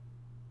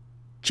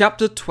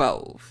Chapter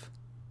 12.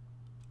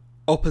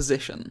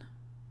 Opposition.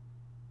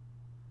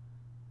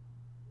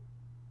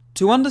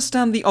 To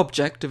understand the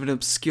object of an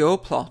obscure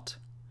plot,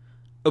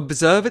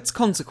 observe its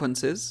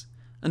consequences,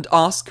 and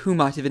ask who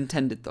might have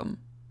intended them.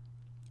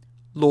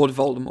 Lord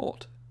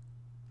Voldemort.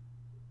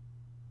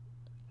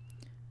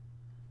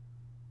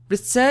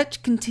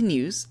 Research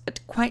continues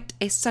at quite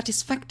a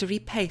satisfactory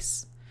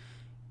pace.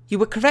 You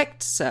were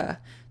correct, sir,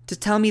 to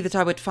tell me that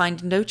I would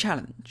find no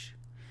challenge.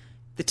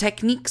 The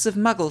techniques of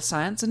Muggle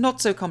science are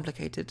not so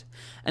complicated,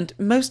 and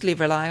mostly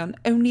rely on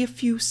only a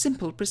few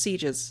simple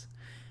procedures.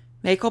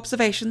 Make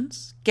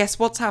observations, guess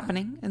what's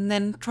happening, and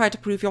then try to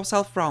prove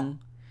yourself wrong.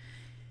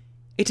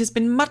 It has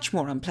been much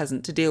more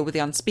unpleasant to deal with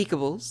the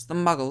Unspeakables, the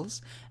Muggles,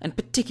 and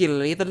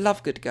particularly the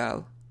Lovegood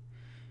girl.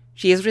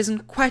 She has risen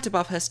quite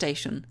above her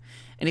station,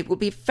 and it will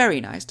be very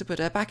nice to put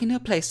her back in her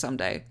place some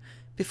day,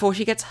 before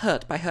she gets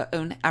hurt by her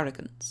own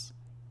arrogance.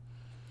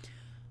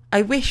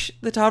 I wish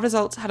that our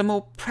results had a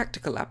more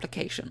practical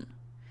application.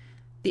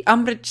 The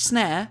Umbridge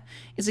Snare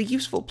is a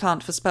useful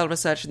plant for spell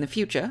research in the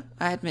future,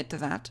 I admit to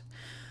that.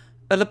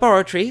 A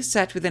laboratory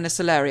set within a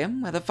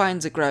solarium, where the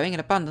vines are growing in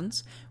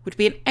abundance, would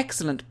be an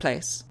excellent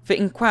place for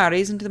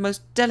inquiries into the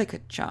most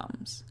delicate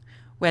charms,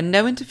 where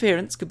no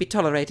interference could be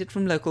tolerated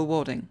from local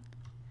warding.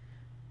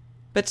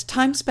 But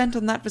time spent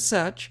on that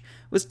research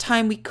was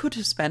time we could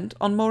have spent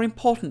on more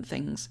important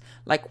things,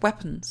 like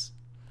weapons.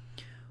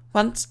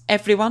 Once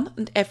everyone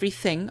and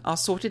everything are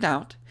sorted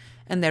out,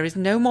 and there is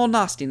no more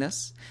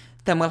nastiness,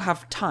 then we'll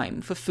have time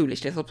for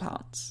foolish little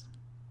plants.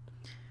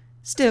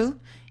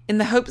 Still, in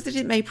the hopes that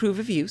it may prove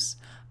of use,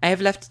 I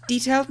have left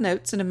detailed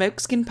notes in a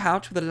moleskin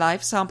pouch with a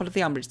live sample of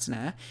the Umbridge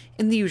Snare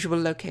in the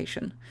usual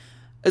location,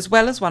 as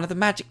well as one of the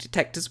magic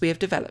detectors we have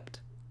developed.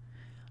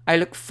 I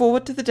look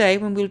forward to the day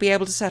when we'll be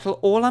able to settle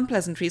all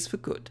unpleasantries for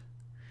good.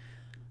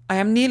 I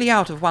am nearly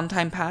out of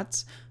one-time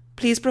pads.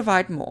 Please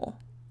provide more.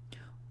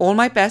 All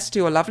my best to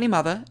your lovely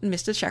mother and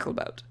Mr.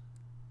 Shacklebolt.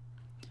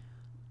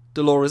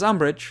 Dolores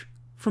Umbridge,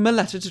 from a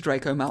letter to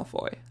Draco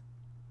Malfoy.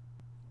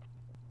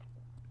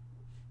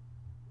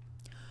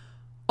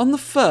 On the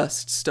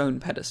first stone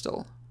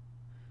pedestal,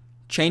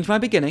 change my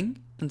beginning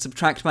and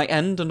subtract my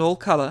end and all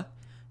colour,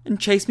 and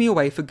chase me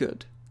away for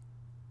good.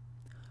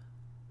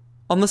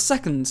 On the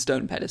second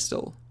stone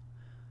pedestal,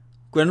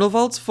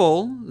 Grindelwald's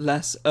fall,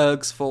 less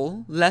Erg's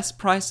fall, less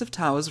price of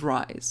towers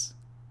rise.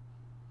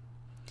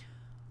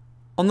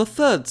 On the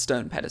third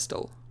stone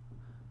pedestal,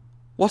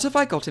 what have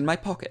I got in my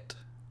pocket?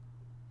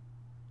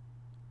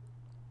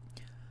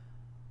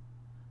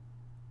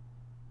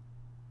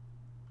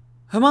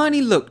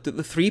 Hermione looked at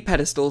the three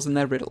pedestals and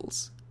their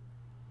riddles.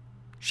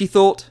 She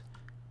thought,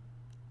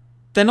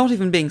 they're not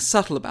even being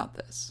subtle about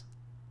this.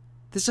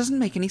 This doesn't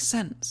make any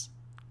sense.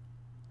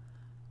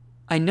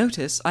 I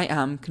notice I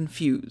am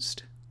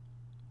confused.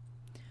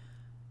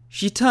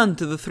 She turned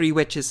to the three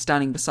witches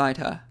standing beside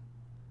her.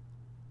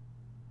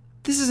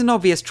 This is an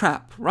obvious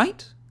trap,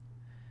 right?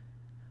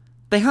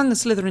 They hung a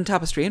Slytherin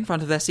tapestry in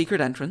front of their secret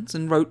entrance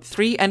and wrote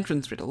 3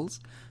 entrance riddles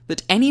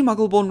that any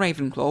Muggle-born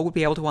Ravenclaw would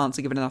be able to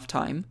answer given enough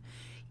time,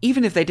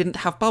 even if they didn't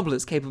have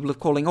bubblers capable of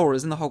calling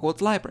auras in the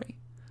Hogwarts library.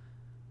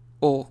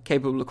 Or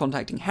capable of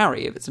contacting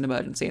Harry if it's an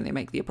emergency and they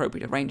make the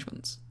appropriate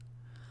arrangements.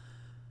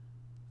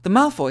 The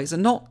Malfoys are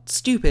not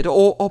stupid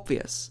or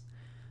obvious,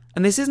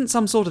 and this isn't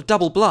some sort of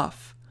double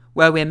bluff,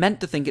 where we're meant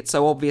to think it's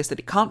so obvious that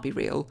it can't be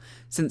real,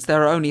 since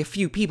there are only a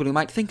few people who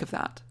might think of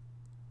that.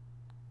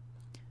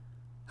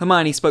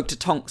 Hermione spoke to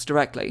Tonks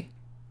directly.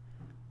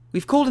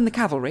 We've called in the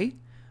cavalry.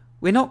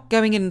 We're not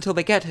going in until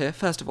they get here,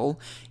 first of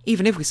all,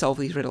 even if we solve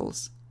these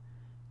riddles.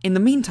 In the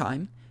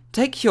meantime,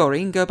 take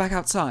Curie and go back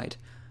outside.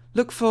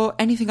 Look for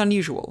anything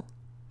unusual.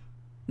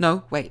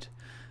 No, wait.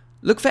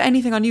 Look for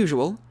anything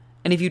unusual,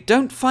 and if you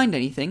don't find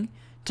anything,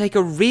 take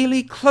a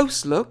really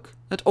close look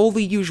at all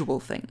the usual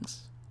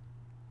things.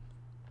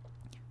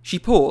 She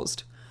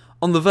paused,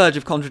 on the verge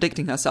of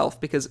contradicting herself,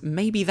 because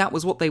maybe that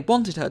was what they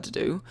wanted her to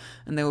do,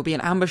 and there would be an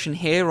ambush in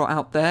here or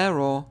out there,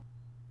 or...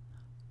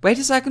 Wait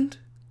a second.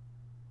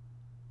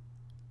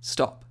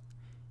 Stop.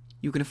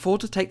 You can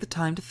afford to take the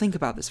time to think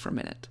about this for a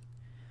minute.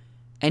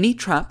 Any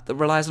trap that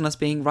relies on us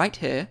being right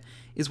here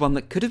is one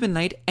that could have been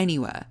laid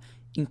anywhere,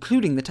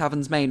 including the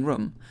tavern's main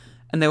room,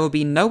 and there will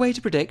be no way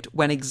to predict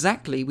when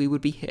exactly we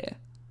would be here.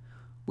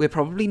 We're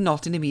probably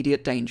not in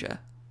immediate danger.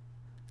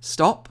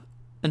 Stop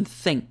and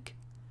think.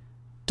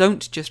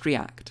 Don't just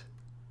react.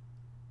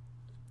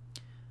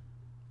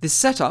 This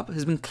setup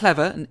has been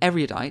clever and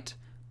erudite,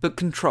 but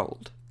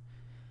controlled.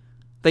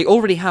 They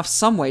already have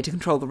some way to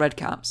control the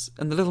Redcaps,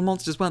 and the little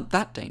monsters weren't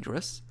that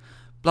dangerous.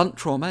 Blunt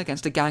trauma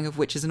against a gang of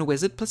witches and a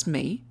wizard plus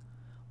me.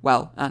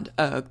 Well, and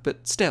Erg,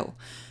 but still.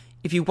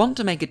 If you want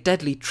to make a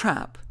deadly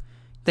trap,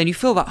 then you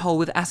fill that hole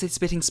with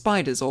acid-spitting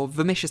spiders or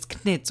vermicious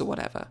cnids or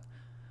whatever.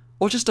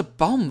 Or just a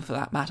bomb, for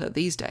that matter,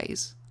 these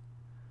days.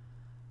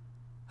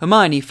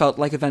 Hermione felt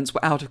like events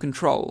were out of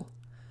control,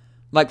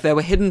 like there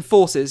were hidden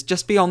forces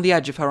just beyond the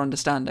edge of her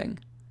understanding.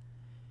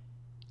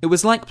 It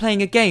was like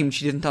playing a game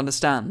she didn't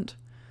understand.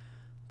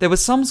 There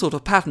was some sort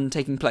of pattern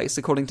taking place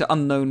according to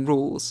unknown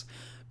rules,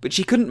 but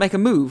she couldn't make a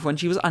move when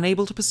she was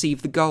unable to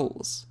perceive the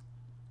goals.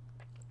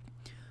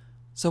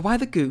 So why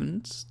the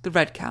goons, the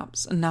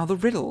redcaps, and now the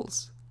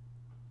riddles?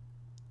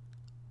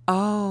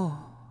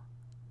 Oh.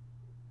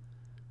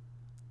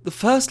 The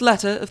first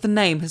letter of the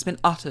name has been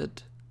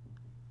uttered,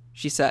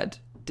 she said,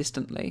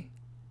 distantly.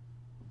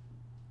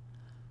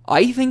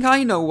 I think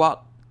I know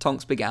what,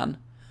 Tonks began.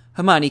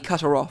 Hermione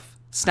cut her off,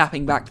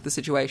 snapping back to the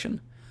situation.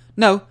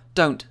 No,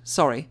 don't,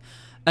 sorry.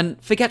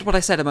 And forget what I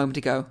said a moment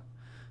ago.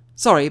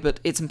 Sorry, but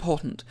it's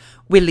important.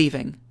 We're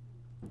leaving.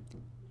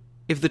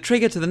 If the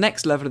trigger to the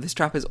next level of this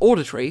trap is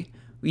auditory,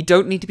 we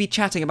don't need to be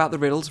chatting about the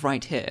riddles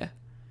right here.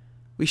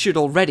 We should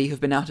already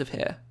have been out of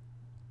here.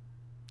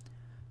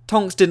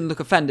 Tonks didn't look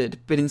offended,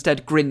 but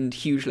instead grinned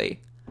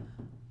hugely.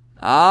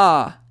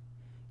 Ah,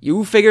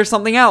 you figured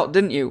something out,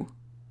 didn't you?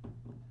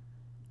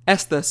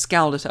 Esther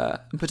scowled at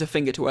her and put her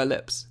finger to her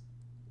lips.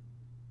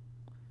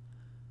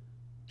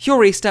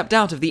 Huri stepped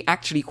out of the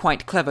actually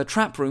quite clever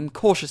trap room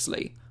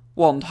cautiously,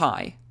 wand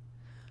high.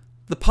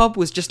 The pub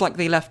was just like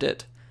they left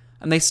it,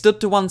 and they stood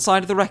to one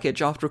side of the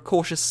wreckage after a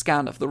cautious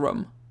scan of the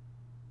room.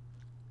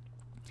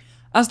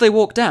 As they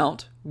walked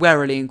out,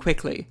 warily and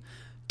quickly,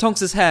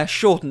 Tonks's hair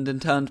shortened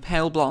and turned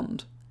pale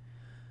blonde.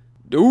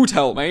 Do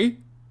tell me,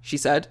 she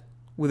said,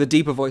 with a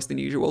deeper voice than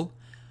usual,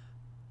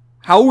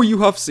 how you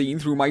have seen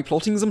through my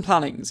plottings and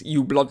plannings,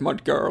 you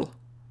blood-mud girl.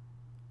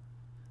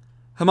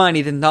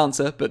 Hermione didn't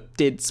answer, but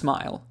did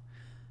smile.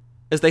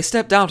 As they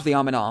stepped out of the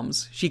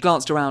arm-in-arms, she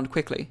glanced around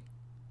quickly.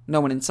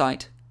 No one in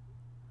sight.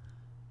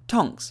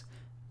 Tonks,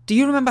 do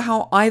you remember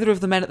how either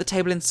of the men at the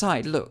table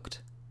inside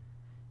looked?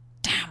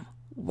 Damn,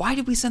 why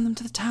did we send them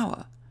to the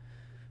tower?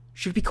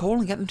 Should we call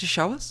and get them to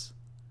show us?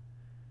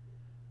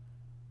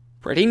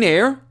 Pretty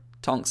near,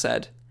 Tonks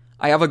said.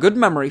 I have a good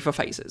memory for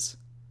faces.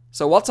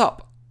 So what's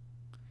up?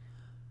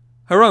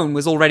 Her own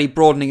was already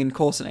broadening and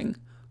coarsening,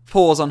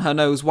 pores on her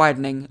nose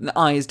widening and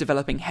eyes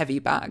developing heavy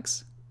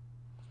bags.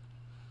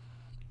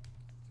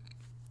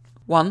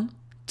 1,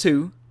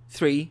 2,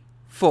 3,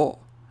 4,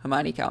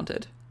 Hermione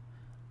counted.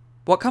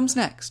 What comes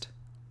next?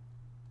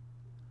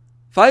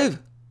 5,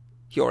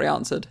 Huri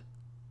answered.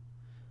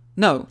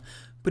 No,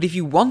 but if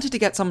you wanted to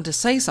get someone to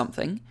say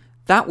something,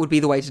 that would be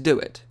the way to do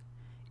it.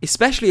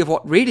 Especially if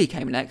what really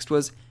came next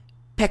was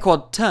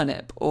Pequod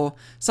turnip, or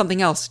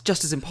something else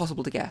just as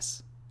impossible to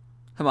guess,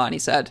 Hermione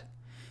said.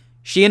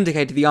 She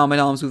indicated the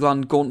arm-in-arms with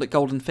one gauntlet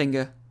golden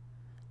finger.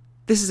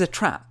 This is a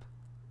trap.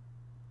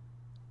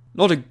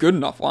 Not a good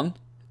enough one,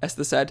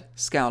 Esther said,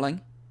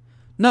 scowling.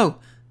 No,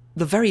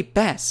 the very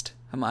best,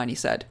 Hermione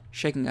said,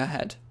 shaking her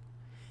head.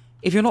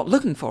 If you're not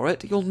looking for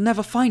it, you'll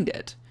never find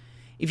it.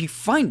 If you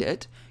find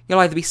it, you'll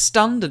either be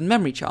stunned and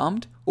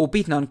memory-charmed, or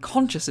beaten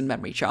unconscious and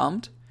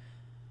memory-charmed.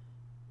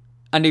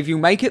 And if you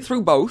make it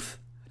through both,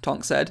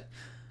 Tonks said,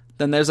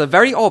 then there's a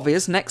very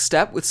obvious next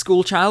step with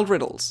school-child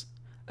riddles,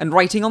 and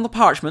writing on the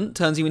parchment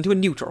turns you into a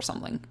newt or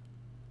something.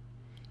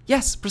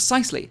 Yes,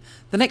 precisely.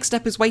 The next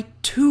step is way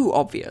too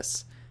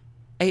obvious.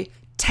 A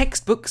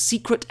textbook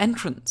secret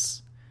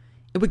entrance.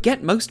 It would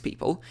get most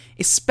people,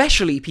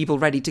 especially people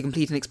ready to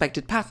complete an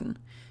expected pattern,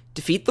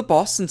 defeat the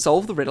boss and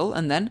solve the riddle,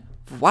 and then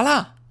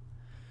voila!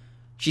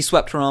 She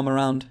swept her arm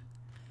around.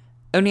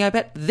 Only I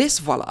bet this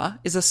voila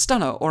is a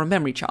stunner or a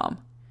memory charm.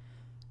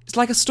 It's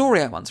like a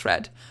story I once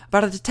read,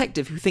 about a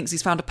detective who thinks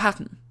he's found a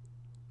pattern.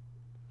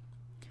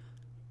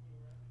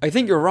 I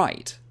think you're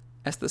right,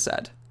 Esther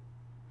said.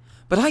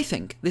 But I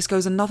think this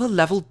goes another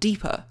level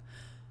deeper.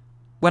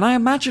 When I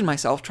imagine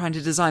myself trying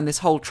to design this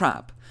whole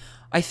trap,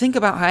 I think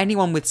about how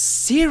anyone with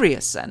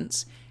serious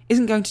sense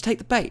isn't going to take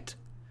the bait.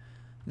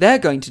 They're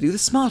going to do the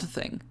smarter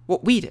thing,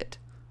 what we did.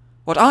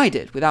 What I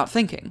did without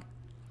thinking.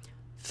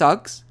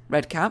 Thugs,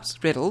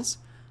 redcaps, riddles,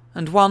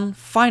 and one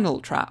final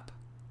trap.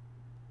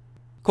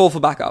 Call for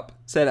backup,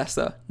 said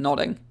Esther,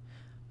 nodding.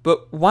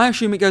 But why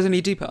assume it goes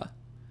any deeper?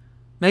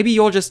 Maybe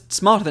you're just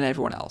smarter than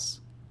everyone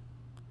else.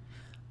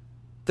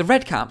 The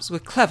redcaps were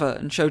clever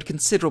and showed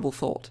considerable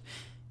thought.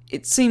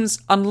 It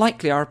seems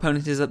unlikely our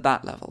opponent is at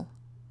that level.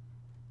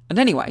 And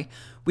anyway,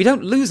 we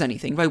don't lose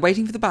anything by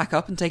waiting for the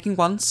backup and taking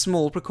one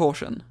small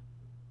precaution.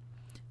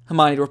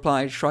 Hermione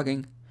replied,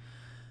 shrugging.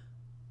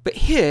 But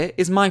here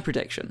is my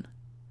prediction.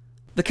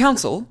 The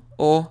council,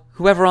 or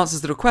whoever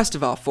answers the request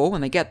of R4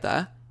 when they get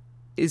there,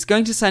 is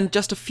going to send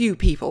just a few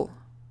people.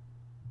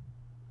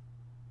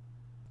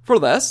 For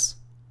this?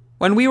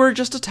 When we were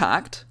just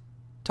attacked?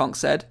 Tonks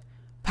said,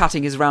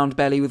 patting his round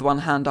belly with one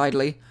hand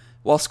idly,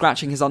 while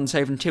scratching his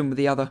unshaven chin with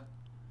the other.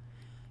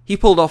 He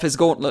pulled off his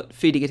gauntlet,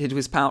 feeding it into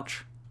his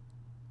pouch.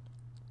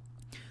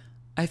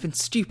 I've been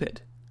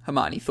stupid,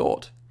 Hermione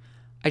thought.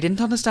 I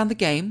didn't understand the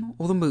game,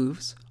 or the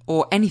moves,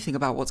 or anything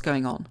about what's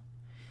going on.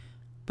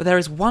 But there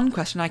is one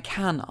question I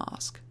can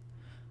ask.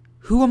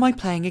 Who am I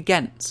playing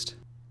against?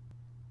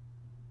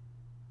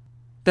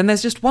 Then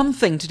there's just one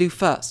thing to do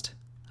first,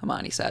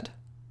 Hermione said.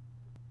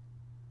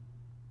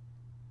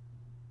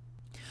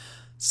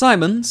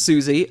 Simon,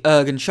 Susie,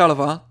 Erg and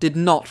Shalavar did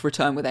not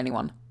return with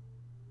anyone.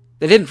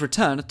 They didn't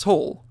return at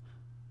all.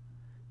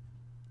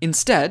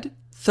 Instead,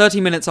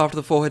 30 minutes after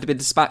the four had been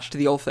dispatched to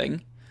the All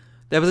Thing,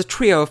 There was a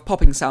trio of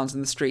popping sounds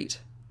in the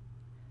street.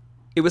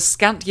 It was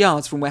scant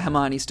yards from where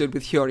Hermione stood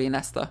with Huri and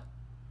Esther.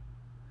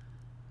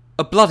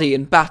 A bloody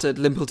and battered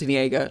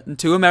Limpeltiniega and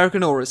 2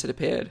 American Auras had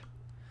appeared.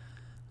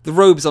 The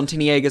robes on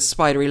Tiniega's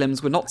spidery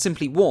limbs were not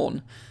simply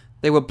worn,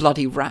 they were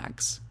bloody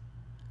rags.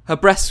 Her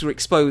breasts were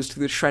exposed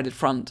through the shredded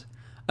front,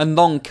 and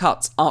long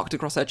cuts arced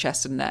across her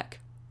chest and neck.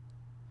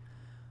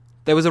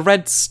 There was a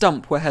red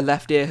stump where her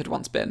left ear had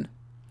once been.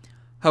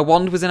 Her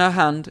wand was in her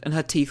hand, and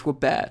her teeth were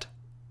bared.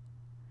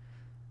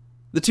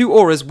 The 2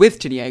 Auras with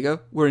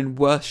Tiniega were in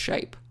worse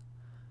shape.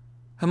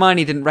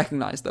 Hermione didn't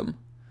recognise them.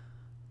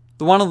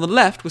 The one on the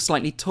left was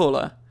slightly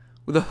taller,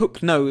 with a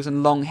hooked nose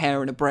and long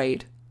hair in a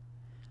braid.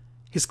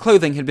 His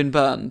clothing had been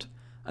burned,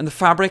 and the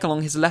fabric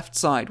along his left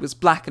side was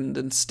blackened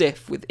and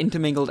stiff with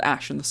intermingled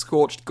ash and the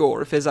scorched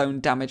gore of his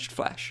own damaged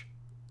flesh.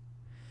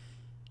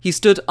 He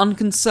stood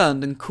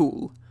unconcerned and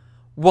cool,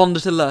 wand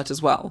at alert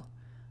as well,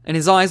 and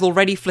his eyes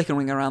already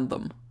flickering around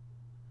them.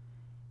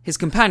 His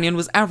companion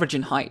was average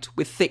in height,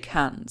 with thick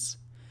hands.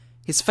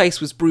 His face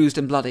was bruised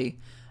and bloody,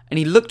 and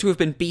he looked to have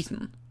been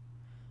beaten.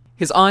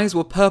 His eyes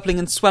were purpling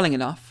and swelling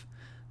enough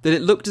that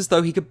it looked as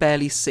though he could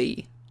barely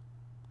see.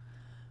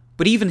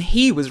 But even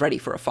he was ready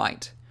for a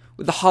fight,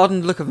 with the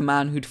hardened look of a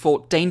man who'd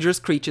fought dangerous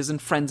creatures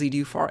and frenzied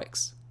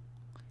euphorics.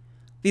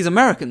 These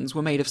Americans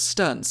were made of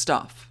stern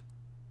stuff.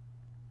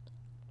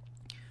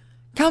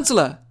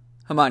 "Counselor!"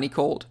 Hermione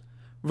called,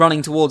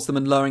 running towards them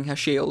and lowering her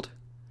shield.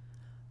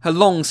 Her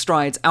long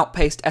strides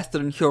outpaced Esther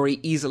and Huri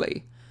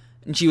easily,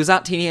 and she was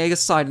at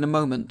Tiniega's side in a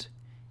moment.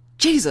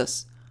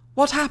 "Jesus!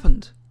 What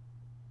happened?"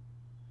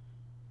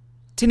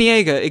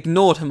 Tiniega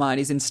ignored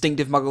Hermione's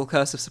instinctive muggle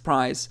curse of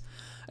surprise,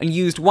 and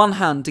used one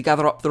hand to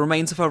gather up the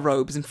remains of her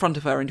robes in front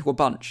of her into a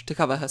bunch to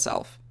cover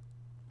herself.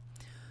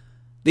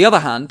 The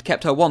other hand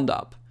kept her wand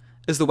up,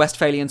 as the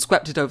Westphalian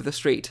swept it over the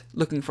street,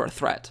 looking for a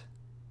threat.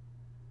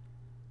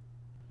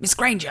 "Miss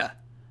Granger,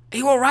 are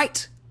you all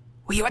right?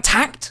 Were you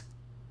attacked?"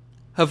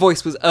 Her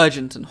voice was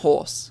urgent and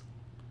hoarse.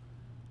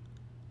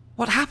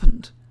 "What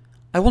happened?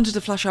 I wanted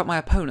to flush out my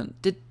opponent.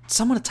 Did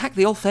someone attack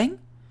the old thing?"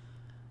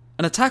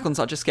 An attack on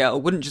such a scale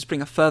wouldn't just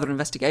bring a further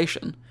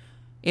investigation.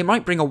 It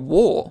might bring a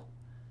war.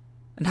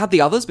 And had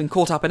the others been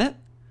caught up in it?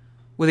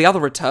 Were the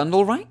other returned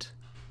all right?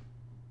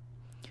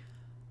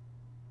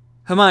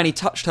 Hermione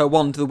touched her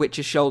wand to the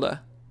witch's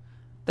shoulder.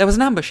 "There was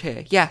an ambush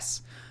here,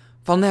 yes.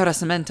 Vulnera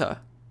Cemento.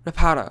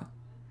 Reparo.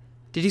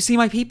 Did you see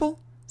my people?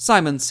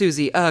 Simon,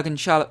 Susie, Erg, and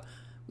Charlotte."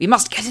 "We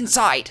must get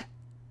inside,"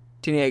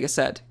 Tiniega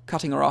said,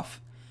 cutting her off.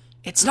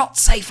 "It's not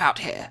safe out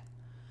here.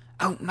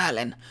 Oh,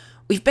 Merlin,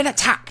 we've been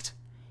attacked.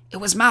 It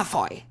was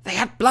Malfoy. They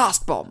had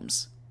blast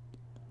bombs."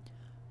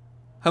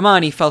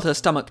 Hermione felt her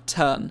stomach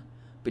turn,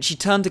 but she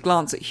turned to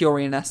glance at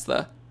Huri and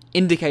Esther,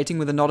 indicating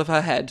with a nod of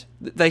her head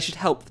that they should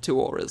help the 2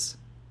 Auras.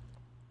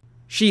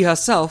 She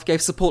herself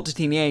gave support to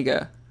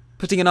Tiniega,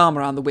 putting an arm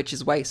around the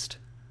witch's waist.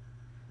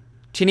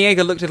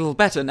 Tiniega looked a little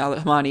better now that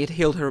Hermione had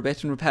healed her a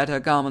bit and repaired her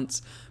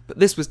garments, but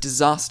this was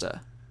disaster.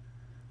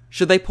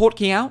 Should they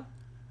portkey out?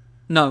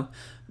 No,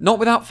 not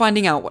without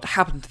finding out what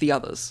happened to the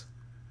others.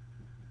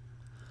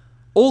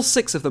 All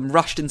 6 of them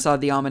rushed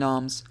inside the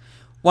arm-in-arms,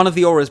 one of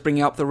the Auras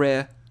bringing up the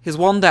rear, his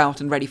wand out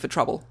and ready for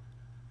trouble.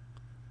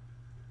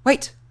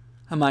 "Wait,"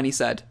 Hermione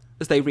said,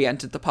 as they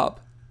re-entered the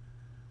pub.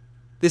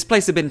 This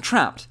place had been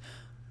trapped,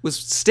 was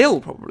still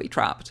probably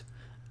trapped,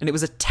 and it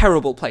was a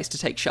terrible place to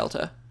take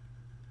shelter.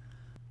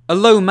 A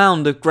low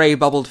mound of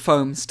grey-bubbled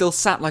foam still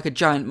sat like a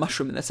giant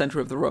mushroom in the centre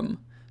of the room,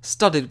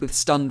 studded with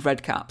stunned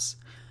redcaps,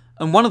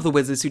 and one of the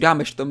wizards who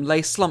damaged them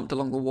lay slumped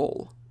along the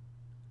wall.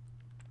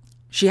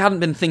 She hadn't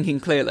been thinking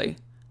clearly.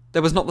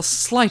 There was not the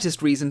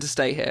slightest reason to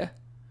stay here.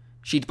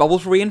 She'd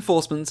bubbled for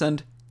reinforcements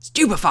and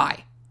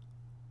stupefy.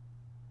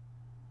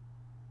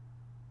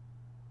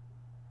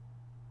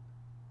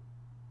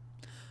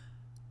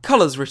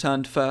 Colours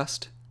returned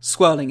first,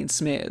 swirling in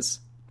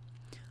smears.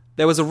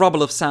 There was a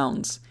rubble of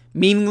sounds,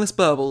 meaningless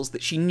burbles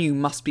that she knew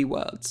must be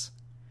words.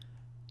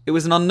 It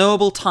was an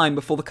unknowable time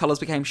before the colours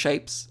became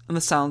shapes and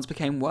the sounds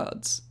became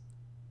words.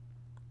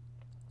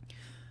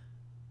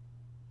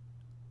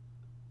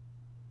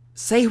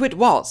 "Say who it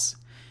was.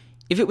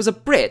 If it was a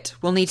Brit,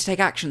 we'll need to take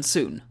action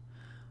soon.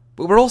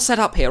 But we're all set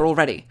up here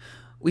already.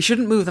 We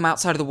shouldn't move them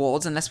outside of the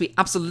wards unless we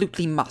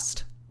absolutely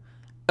must.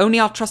 Only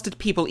our trusted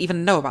people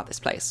even know about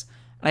this place,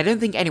 and I don't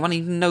think anyone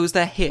even knows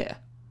they're here."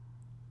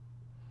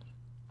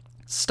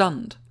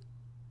 Stunned.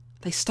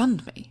 They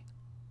stunned me.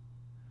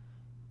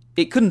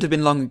 It couldn't have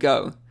been long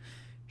ago.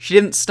 She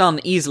didn't stun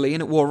easily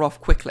and it wore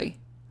off quickly.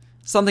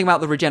 Something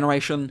about the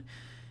regeneration.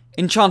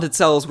 Enchanted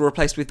cells were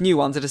replaced with new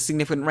ones at a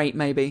significant rate,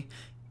 maybe.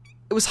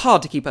 It was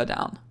hard to keep her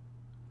down.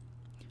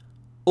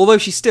 Although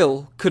she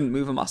still couldn't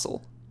move a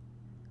muscle.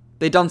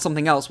 They'd done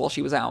something else while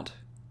she was out.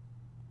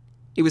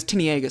 It was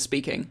Tiniega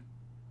speaking.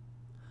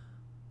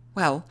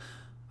 "Well,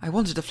 I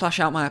wanted to flush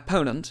out my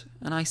opponent,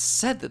 and I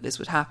said that this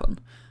would happen.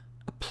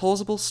 A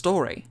plausible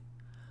story.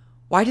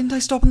 Why didn't I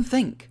stop and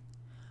think?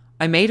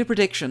 I made a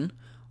prediction.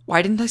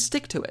 Why didn't I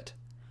stick to it?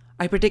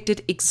 I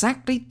predicted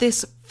exactly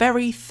this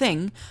very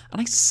thing,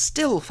 and I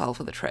still fell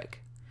for the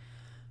trick.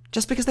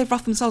 Just because they've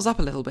roughed themselves up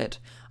a little bit.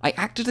 I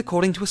acted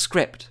according to a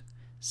script.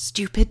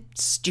 Stupid,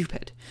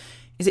 stupid.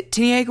 Is it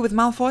Tiniaga with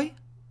Malfoy?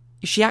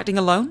 Is she acting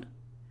alone?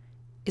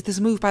 Is this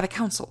a move by the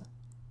council?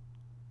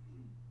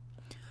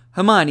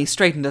 Hermione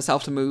straightened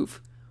herself to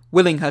move,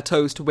 willing her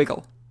toes to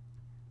wiggle.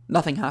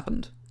 Nothing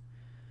happened.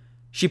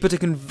 She put a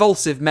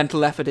convulsive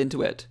mental effort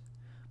into it.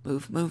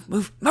 Move, move,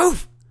 move,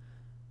 move!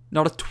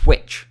 Not a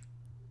twitch.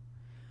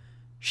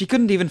 She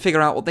couldn't even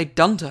figure out what they'd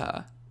done to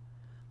her.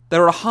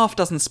 There were a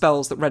half-dozen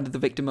spells that rendered the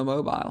victim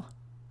immobile.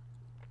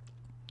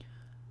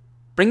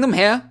 Bring them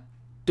here.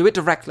 Do it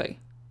directly,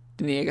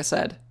 Tiniaga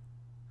said.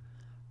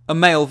 A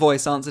male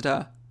voice answered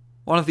her.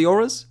 One of the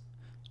auras?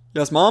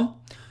 Yes, Mom.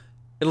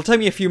 It'll take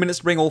me a few minutes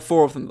to bring all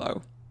 4 of them,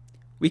 though.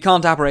 We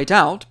can't apparate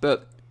out,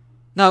 but...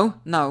 No,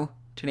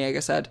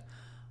 Tiniaga said.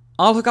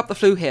 I'll hook up the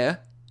flue here,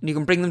 and you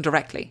can bring them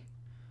directly.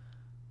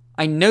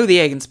 I know the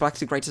Eggensplex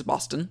to Greater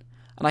Boston,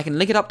 and I can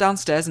link it up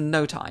downstairs in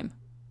no time.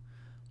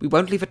 We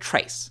won't leave a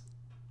trace.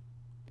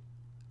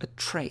 A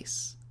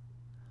trace.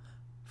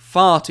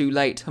 Far too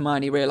late,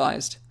 Hermione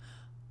realised.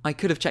 I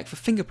could have checked for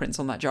fingerprints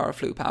on that jar of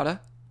flue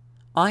powder.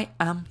 I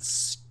am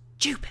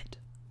stupid.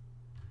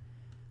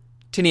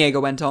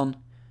 Tiniaga went on.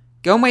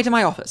 Go and wait in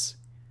my office.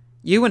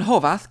 You and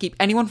Horvath keep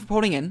anyone from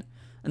pouring in,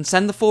 and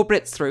send the 4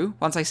 Brits through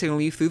once I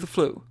signal you through the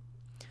flue.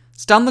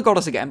 Stun the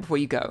goddess again before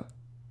you go.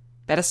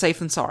 Better safe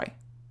than sorry.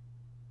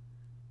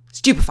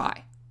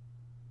 Stupefy.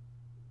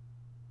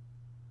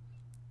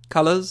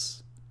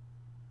 Colours.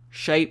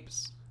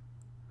 Shapes.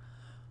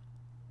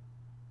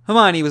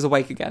 Hermione was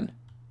awake again.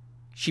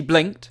 She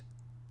blinked,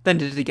 then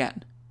did it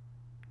again.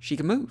 She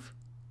could move.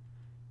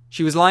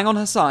 She was lying on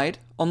her side,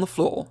 on the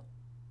floor.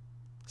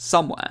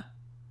 Somewhere.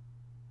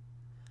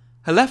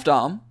 Her left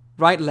arm,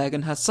 right leg,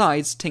 and her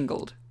sides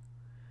tingled.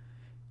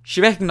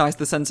 She recognised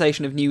the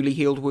sensation of newly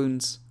healed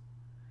wounds.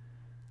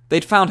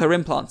 They'd found her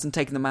implants and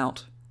taken them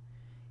out.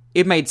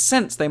 It made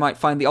sense they might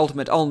find the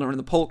ultimate ulna in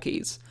the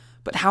portkeys,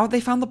 but how had they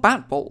found the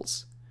bat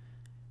balls?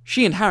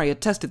 She and Harry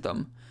had tested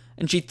them,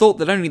 and she thought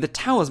that only the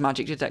tower's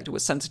magic detector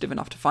was sensitive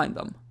enough to find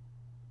them.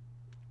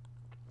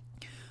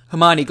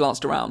 Hermione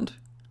glanced around.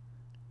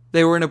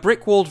 They were in a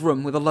brick-walled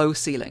room with a low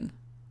ceiling.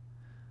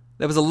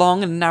 There was a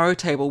long and narrow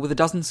table with a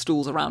dozen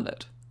stools around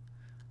it.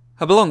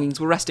 Her belongings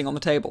were resting on the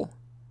table.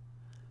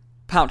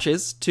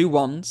 Pouches, 2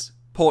 wands,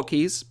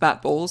 portkeys,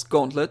 bat balls,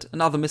 gauntlet,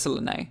 and other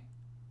miscellany.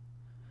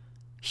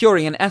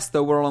 Huri and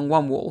Esther were along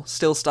one wall,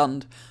 still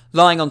stunned,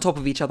 lying on top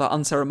of each other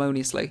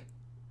unceremoniously.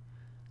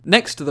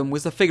 Next to them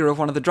was the figure of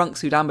one of the drunks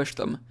who'd ambushed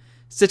them,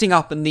 sitting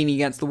up and leaning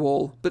against the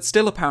wall, but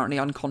still apparently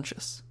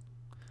unconscious.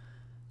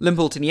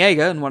 Limple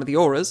Tiniaga and one of the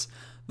auras,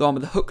 the one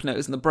with the hook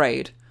nose and the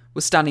braid,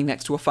 was standing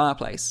next to a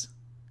fireplace.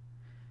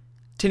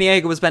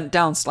 Tiniaga was bent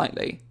down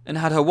slightly, and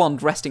had her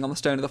wand resting on the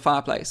stone of the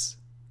fireplace.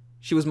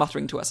 She was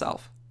muttering to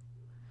herself.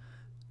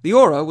 The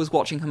aura was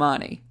watching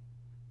Hermione.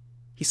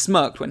 He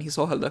smirked when he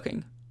saw her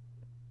looking.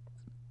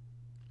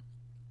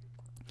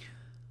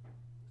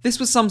 This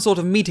was some sort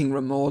of meeting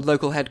room or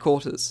local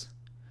headquarters.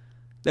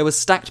 There was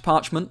stacked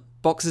parchment,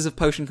 boxes of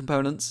potion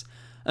components,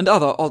 and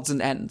other odds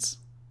and ends.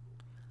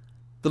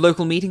 The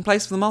local meeting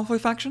place for the Malfoy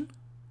faction?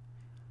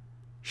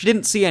 She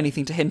didn't see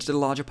anything to hint at a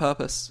larger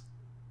purpose.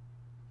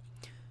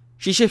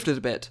 She shifted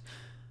a bit.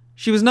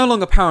 She was no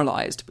longer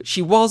paralysed, but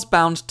she was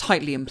bound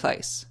tightly in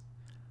place.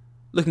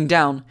 Looking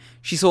down,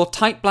 she saw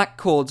tight black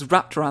cords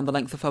wrapped around the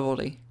length of her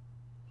body.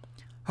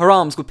 Her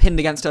arms were pinned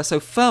against her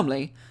so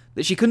firmly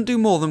that she couldn't do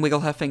more than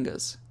wiggle her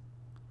fingers.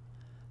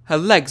 Her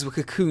legs were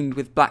cocooned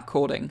with black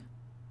cording.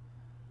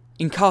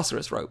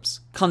 Incarcerus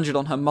ropes, conjured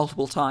on her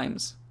multiple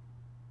times.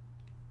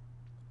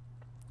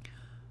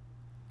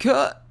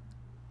 "Cut!"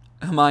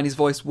 Hermione's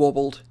voice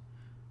warbled.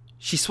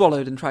 She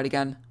swallowed and tried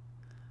again.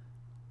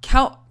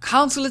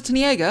 Councillor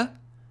Tiniaga?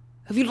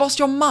 Have you lost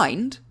your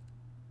mind?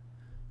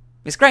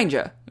 Miss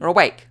Granger, you're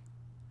awake.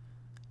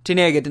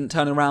 Tiniaga didn't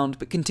turn around,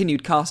 but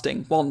continued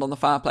casting, wand on the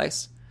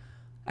fireplace.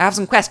 I have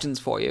some questions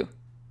for you.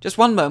 Just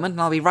one moment,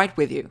 and I'll be right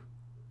with you.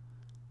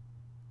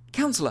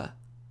 Councillor,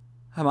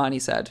 Hermione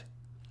said.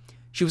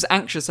 She was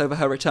anxious over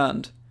her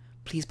return.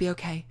 Please be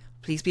okay,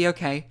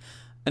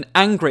 and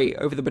angry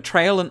over the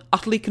betrayal and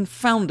utterly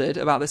confounded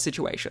about the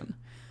situation,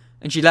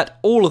 and she let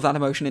all of that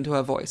emotion into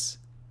her voice.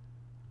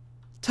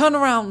 Turn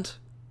around!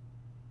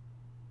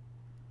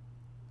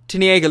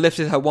 Tiniaga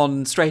lifted her wand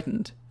and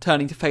straightened,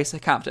 turning to face her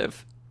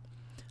captive.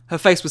 Her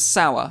face was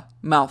sour,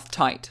 mouth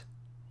tight.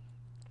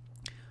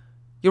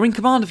 You're in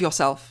command of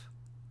yourself,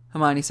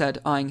 Hermione said,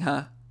 eyeing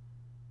her.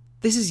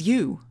 This is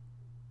you.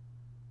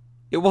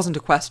 It wasn't a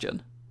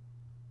question.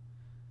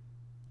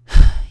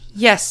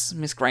 Yes,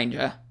 Miss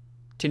Granger,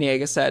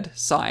 Tiniaga said,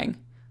 sighing.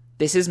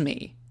 This is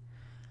me.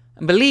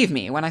 And believe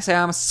me when I say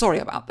I'm sorry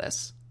about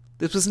this.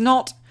 This was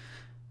not...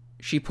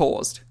 She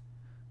paused.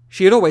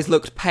 She had always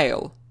looked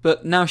pale,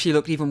 but now she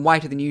looked even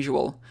whiter than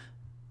usual.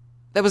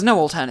 There was no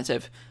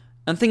alternative,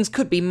 and things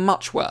could be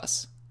much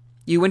worse.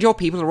 You and your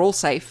people are all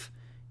safe.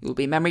 You will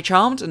be memory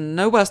charmed, and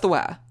no worse the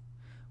wear.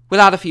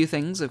 We'll add a few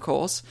things, of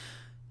course,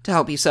 to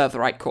help you serve the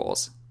right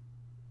cause.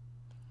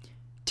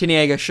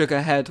 Tiniaga shook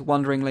her head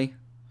wonderingly.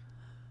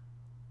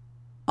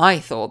 I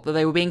thought that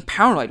they were being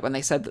paranoid when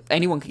they said that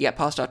anyone could get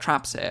past our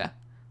traps here.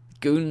 The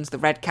goons, the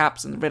red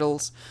caps, and the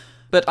riddles.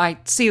 But I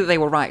see that they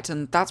were right,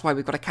 and that's why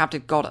we've got a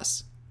captive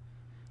goddess.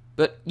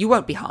 But you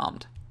won't be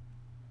harmed.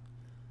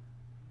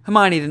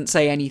 Hermione didn't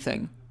say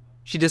anything.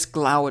 She just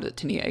glowered at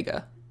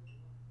Tiniega.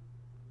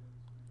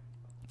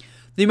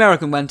 The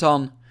American went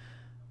on.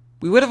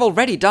 We would have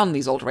already done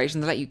these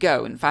alterations to let you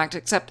go, in fact,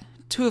 except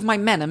 2 of my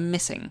men are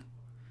missing.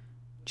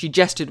 She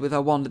gestured with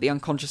her wand at the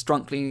unconscious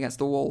drunk leaning against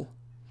the wall.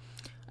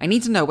 I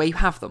need to know where you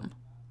have them.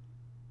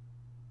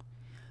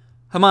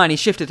 Hermione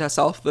shifted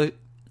herself so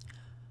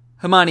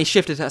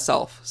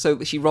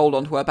that she rolled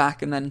onto her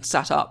back and then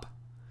sat up.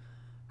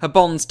 Her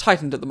bonds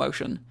tightened at the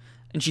motion,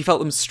 and she felt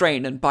them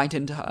strain and bite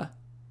into her.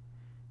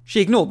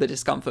 She ignored the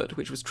discomfort,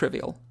 which was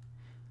trivial.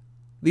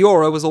 The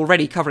aura was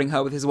already covering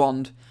her with his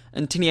wand,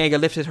 and Tiniega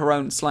lifted her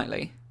own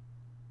slightly.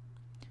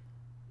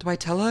 Do I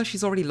tell her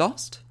she's already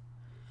lost?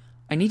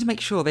 I need to make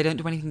sure they don't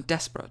do anything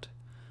desperate.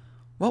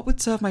 What would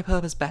serve my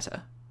purpose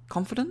better?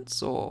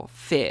 Confidence or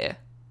fear?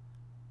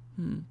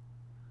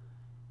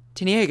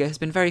 Tiniega has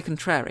been very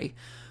contrary,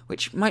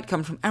 which might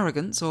come from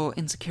arrogance or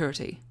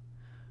insecurity.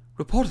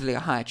 Reportedly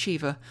a high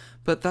achiever,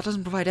 but that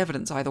doesn't provide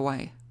evidence either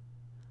way.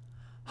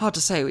 Hard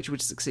to say which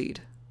would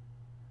succeed.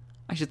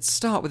 I should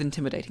start with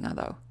intimidating her,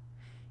 though.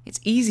 It's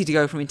easy to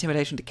go from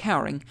intimidation to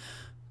cowering,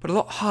 but a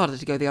lot harder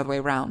to go the other way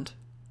round.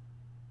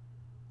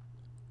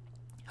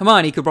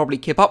 Hermione could probably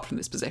kip up from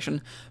this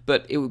position,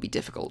 but it would be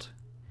difficult.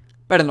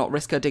 Better not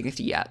risk her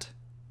dignity yet.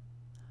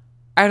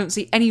 I don't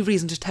see any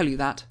reason to tell you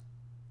that.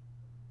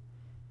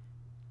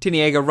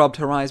 Tiniega rubbed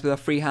her eyes with her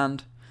free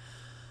hand.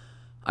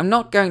 I'm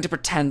not going to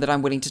pretend that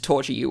I'm willing to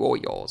torture you or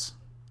yours.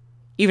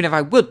 Even if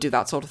I would do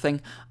that sort of thing,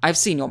 I've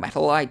seen your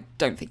mettle, I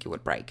don't think you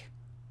would break.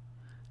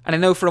 And I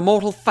know for a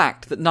mortal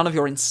fact that none of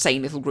your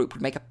insane little group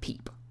would make a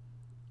peep.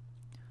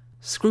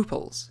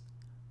 Scruples?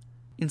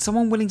 In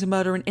someone willing to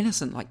murder an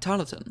innocent like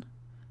Tarleton?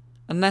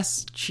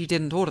 Unless she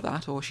didn't order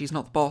that, or she's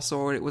not the boss,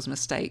 or it was a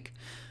mistake.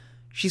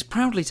 She's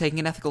proudly taking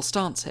an ethical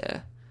stance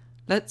here.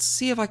 Let's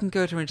see if I can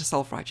goad her into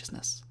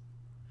self-righteousness.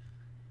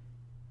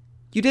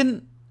 You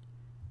didn't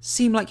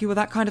seem like you were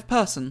that kind of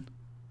person,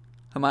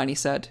 Hermione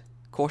said,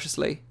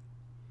 cautiously.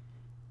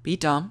 Be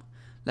dumb,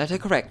 let her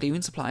correct you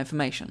and supply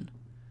information.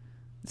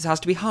 This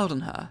has to be hard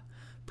on her.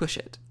 Push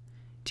it.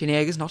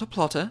 Tiniega's not a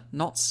plotter,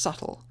 not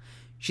subtle.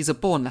 She's a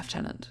born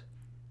lieutenant.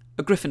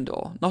 A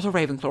Gryffindor, not a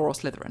Ravenclaw or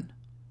Slytherin.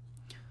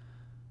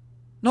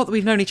 Not that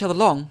we've known each other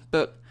long,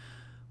 but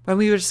when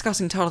we were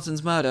discussing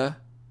Tarleton's murder...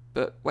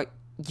 But, wait,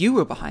 you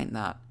were behind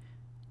that.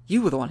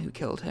 You were the one who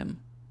killed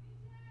him.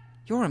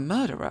 You're a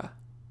murderer.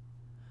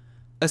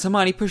 As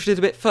Hermione pushed it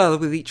a bit further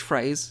with each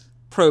phrase,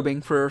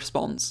 probing for a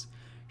response,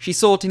 she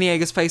saw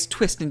Tiniega's face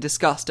twist in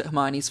disgust at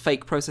Hermione's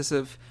fake process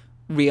of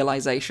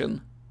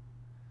realization.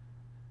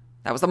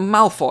 That was the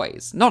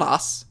Malfoys, not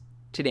us,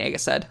 Tiniega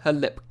said, her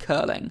lip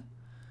curling.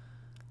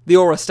 The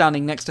aura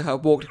standing next to her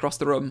walked across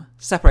the room,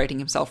 separating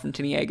himself from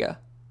Tiniega.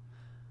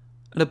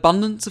 An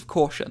abundance of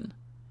caution.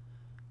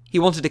 He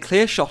wanted a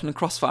clear shot and a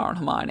crossfire on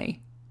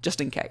Hermione, just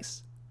in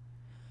case.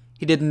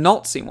 He did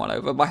not seem won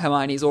over by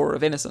Hermione's aura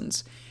of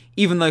innocence,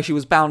 even though she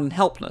was bound and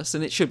helpless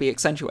and it should be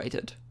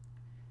accentuated.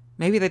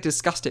 Maybe they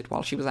discussed it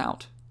while she was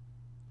out.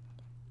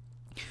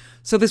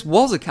 So this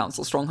was a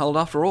council stronghold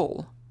after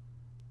all.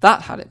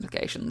 That had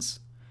implications.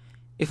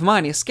 If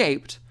Hermione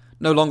escaped,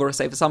 no longer a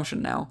safe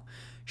assumption now,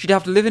 she'd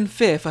have to live in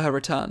fear for her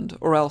return,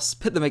 or else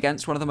pit them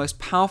against one of the most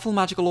powerful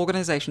magical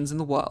organisations in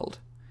the world.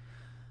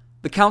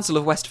 The Council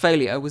of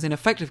Westphalia was in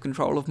effective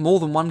control of more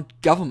than one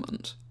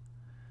government.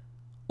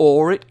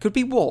 Or it could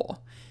be war,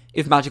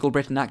 if magical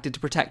Britain acted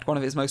to protect one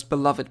of its most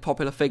beloved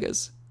popular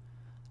figures.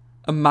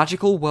 A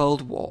magical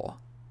world war.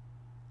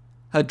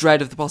 Her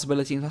dread of the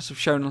possibility must have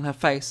shown on her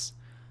face.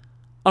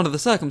 Under the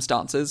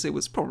circumstances, it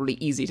was probably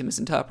easy to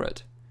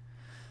misinterpret.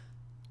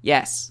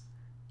 Yes,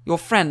 your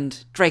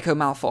friend, Draco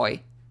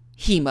Malfoy,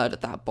 he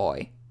murdered that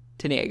boy,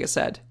 Tiniega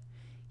said.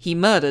 He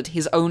murdered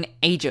his own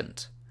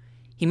agent.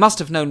 He must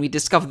have known we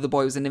discovered the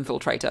boy was an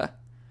infiltrator.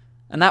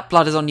 And that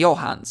blood is on your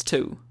hands,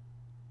 too.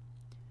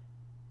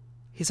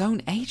 His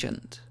own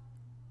agent?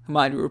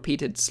 Hermione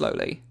repeated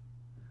slowly.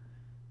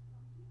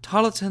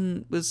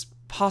 Tarleton was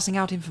passing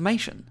out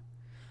information.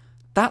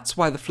 That's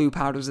why the flu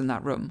powder was in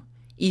that room,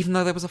 even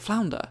though there was a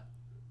flounder.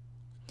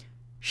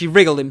 She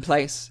wriggled in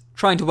place,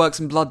 trying to work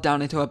some blood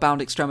down into her bound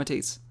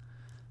extremities.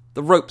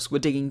 The ropes were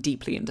digging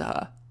deeply into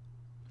her.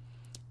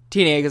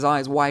 Tiniega's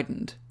eyes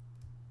widened.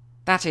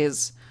 That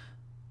is...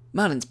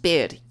 Merlin's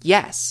beard,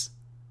 yes.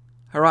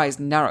 Her eyes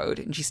narrowed,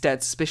 and she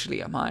stared suspiciously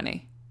at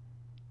Hermione.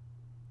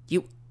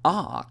 You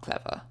are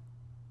clever.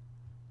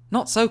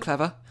 Not so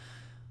clever.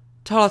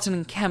 Tarleton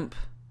and Kemp...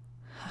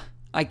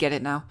 I get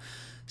it now.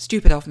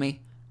 Stupid of me.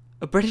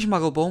 A British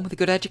muggle born with a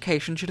good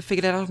education should have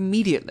figured it out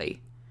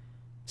immediately.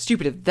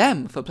 Stupid of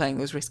them for playing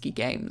those risky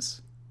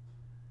games.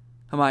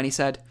 Hermione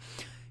said.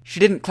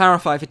 She didn't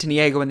clarify for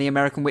Tiniega when the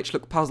American witch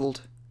looked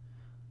puzzled.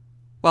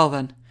 Well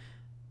then,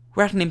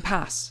 we're at an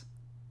impasse.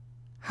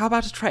 How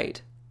about a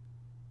trade?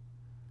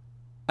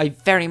 I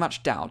very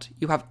much doubt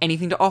you have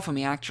anything to offer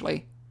me,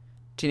 actually,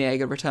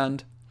 Tiniega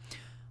returned.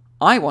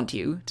 I want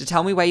you to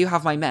tell me where you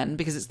have my men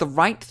because it's the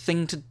right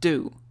thing to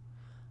do.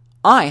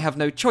 I have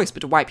no choice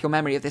but to wipe your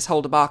memory of this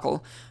whole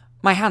debacle.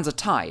 My hands are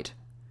tied.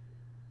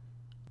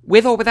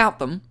 With or without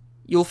them,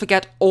 you'll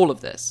forget all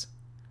of this.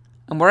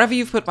 And wherever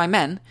you've put my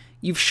men,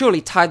 you've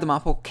surely tied them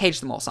up or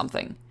caged them or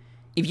something.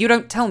 If you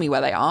don't tell me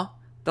where they are,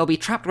 they'll be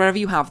trapped wherever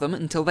you have them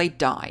until they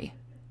die.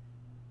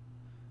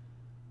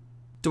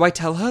 Do I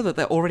tell her that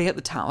they're already at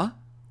the tower?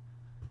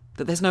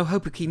 That there's no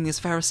hope of keeping this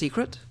affair a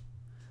secret?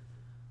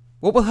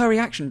 What will her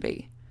reaction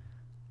be?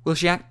 Will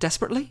she act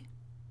desperately?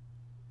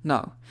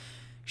 No.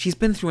 She's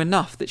been through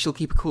enough that she'll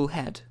keep a cool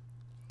head.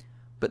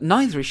 But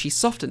neither is she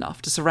soft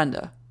enough to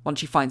surrender once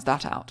she finds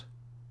that out.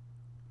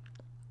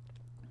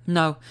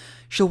 No,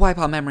 she'll wipe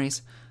our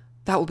memories.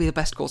 That will be the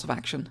best course of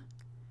action.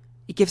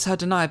 It gives her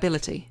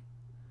deniability.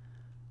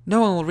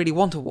 No one will really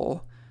want a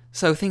war,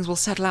 so things will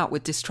settle out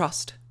with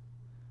distrust.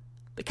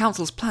 The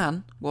Council's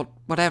plan,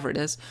 whatever it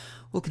is,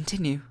 will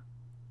continue.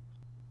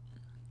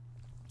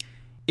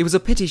 It was a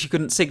pity she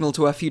couldn't signal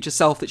to her future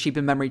self that she'd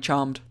been memory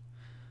charmed.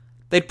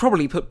 They'd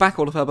probably put back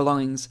all of her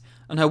belongings,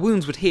 and her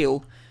wounds would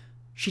heal.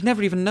 She'd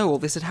never even know all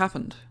this had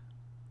happened.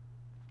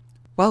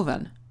 Well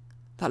then,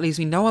 that leaves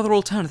me no other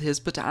alternatives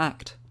but to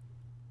act.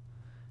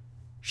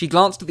 She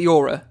glanced at the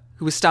Aura,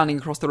 who was standing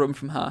across the room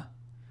from her.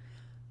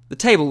 The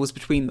table was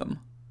between them.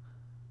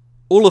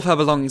 All of her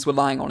belongings were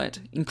lying on it,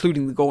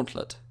 including the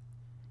gauntlet.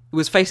 It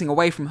was facing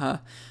away from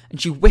her, and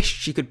she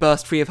wished she could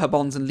burst free of her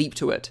bonds and leap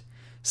to it,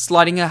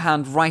 sliding her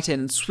hand right in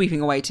and sweeping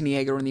away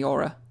Tiniega and the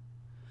Aura.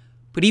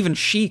 But even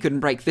she couldn't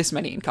break this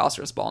many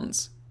incarcerous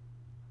bonds.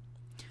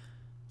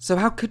 So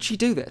how could she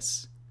do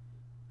this?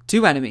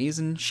 2 enemies,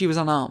 and she was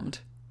unarmed.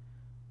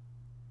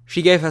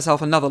 She gave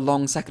herself another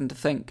long second to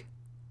think.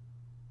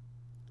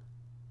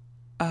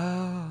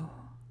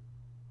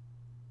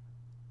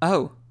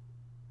 Oh.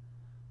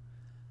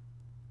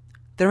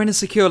 They're in a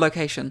secure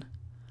location.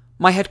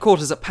 My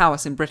headquarters at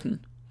Powys in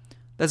Britain.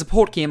 There's a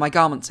portkey in my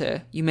garments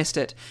here. You missed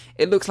it.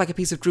 It looks like a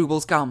piece of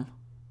Drubel's gum.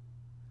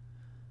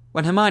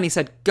 When Hermione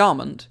said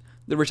garment,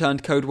 the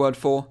returned code word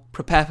for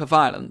prepare for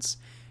violence,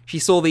 she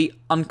saw the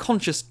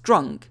unconscious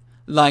drunk,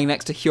 lying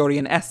next to Huri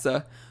and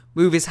Esther,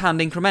 move his hand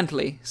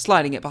incrementally,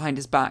 sliding it behind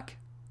his back.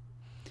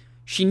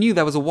 She knew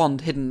there was a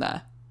wand hidden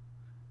there.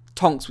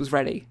 Tonks was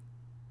ready.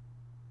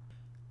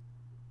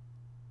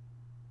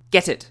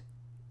 Get it.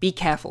 Be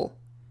careful,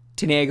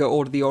 Tiniega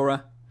ordered the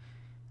Aura.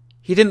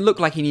 He didn't look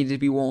like he needed to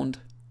be warned.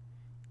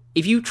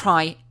 If you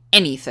try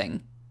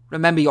anything,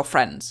 remember your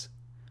friends.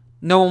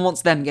 No one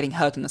wants them getting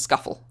hurt in a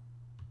scuffle.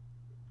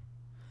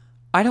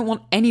 I don't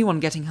want anyone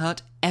getting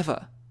hurt,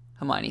 ever,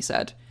 Hermione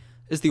said,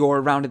 as the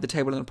Aura rounded the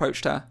table and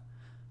approached her.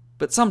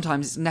 But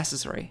sometimes it's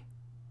necessary.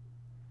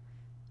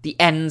 The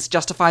ends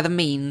justify the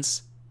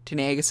means,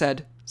 Tiniega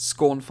said,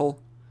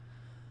 scornful.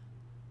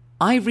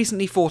 I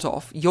recently fought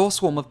off your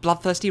swarm of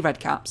bloodthirsty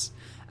redcaps,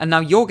 and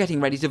now you're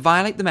getting ready to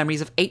violate the memories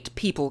of 8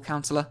 people,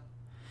 Counsellor.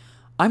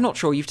 I'm not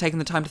sure you've taken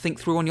the time to think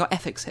through on your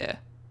ethics here,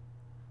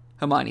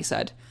 Hermione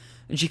said,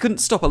 and she couldn't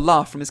stop a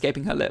laugh from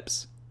escaping her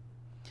lips.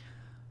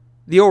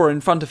 The Aura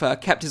in front of her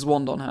kept his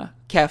wand on her,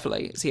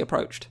 carefully, as he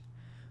approached.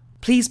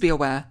 Please be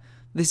aware,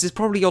 this is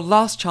probably your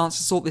last chance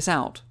to sort this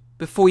out,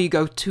 before you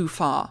go too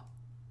far.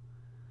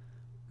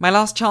 My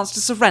last chance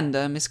to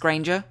surrender, Miss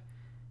Granger,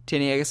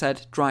 Tiniega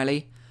said,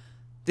 dryly.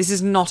 This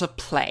is not a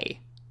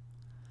play.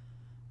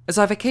 As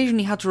I've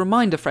occasionally had to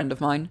remind a friend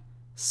of mine,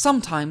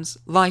 sometimes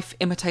life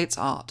imitates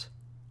art,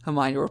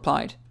 Hermione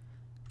replied.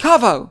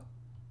 Cavo!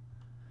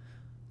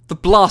 The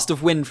blast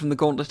of wind from the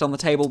gauntlet on the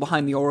table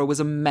behind the Aura was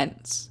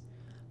immense.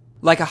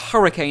 Like a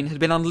hurricane had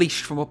been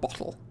unleashed from a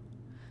bottle.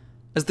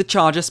 As the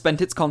charger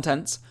spent its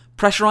contents,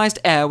 pressurized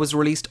air was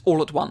released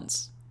all at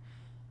once.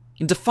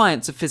 In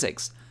defiance of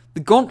physics, the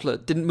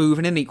gauntlet didn't move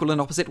in an equal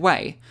and opposite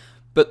way,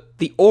 but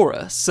the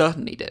Aura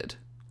certainly did.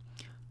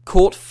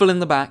 Caught full in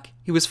the back,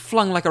 he was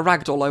flung like a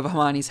ragdoll over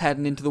Hermione's head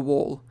and into the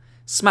wall,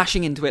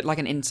 smashing into it like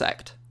an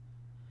insect.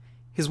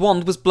 His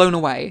wand was blown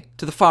away,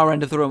 to the far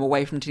end of the room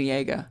away from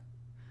Tiniega.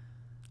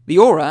 The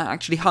Aura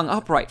actually hung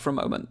upright for a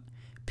moment,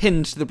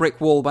 pinned to the brick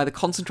wall by the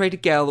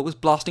concentrated gale that was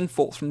blasting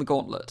forth from the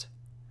gauntlet.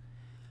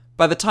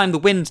 By the time the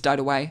wind died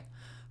away,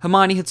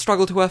 Hermione had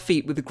struggled to her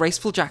feet with the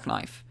graceful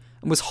jackknife,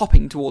 and was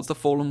hopping towards the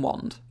fallen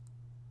wand.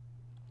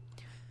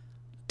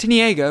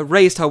 Tiniega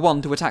raised her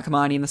wand to attack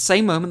Hermione in the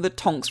same moment that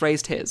Tonks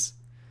raised his.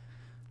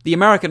 The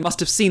American must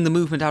have seen the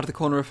movement out of the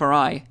corner of her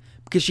eye,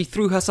 because she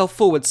threw herself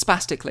forward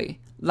spastically,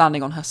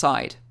 landing on her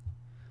side.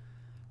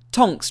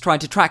 Tonks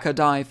tried to track her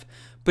dive,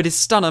 but his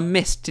stunner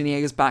missed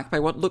Tiniega's back by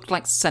what looked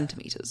like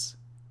centimetres.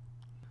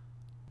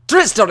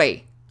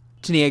 Dristory!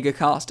 Tiniega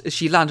cast as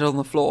she landed on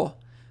the floor,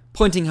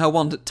 pointing her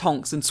wand at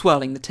Tonks and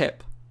swirling the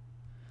tip.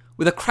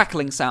 With a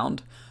crackling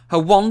sound, her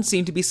wand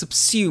seemed to be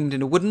subsumed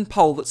in a wooden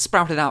pole that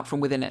sprouted out from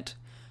within it,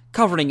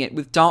 covering it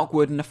with dark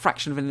wood in a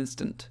fraction of an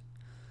instant.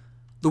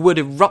 The wood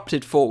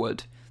erupted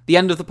forward, the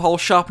end of the pole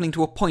sharpening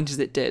to a point as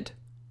it did.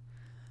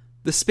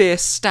 The spear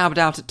stabbed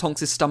out at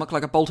Tonks' stomach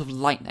like a bolt of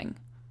lightning.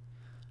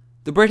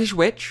 The British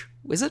witch,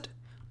 wizard?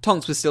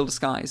 Tonks was still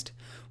disguised,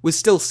 was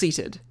still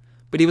seated,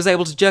 but he was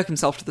able to jerk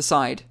himself to the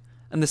side,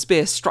 and the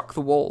spear struck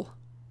the wall.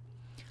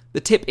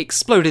 The tip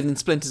exploded in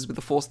splinters with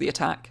the force of the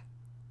attack.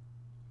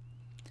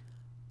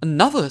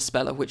 Another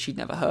spell of which she'd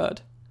never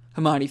heard,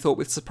 Hermione thought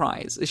with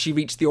surprise as she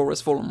reached the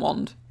Aura's fallen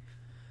wand.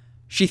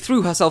 She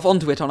threw herself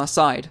onto it on her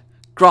side,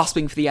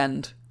 grasping for the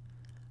end.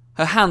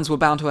 Her hands were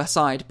bound to her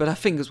side, but her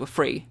fingers were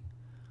free.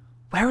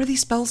 Where are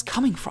these spells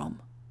coming from?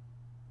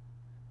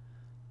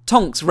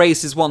 Tonks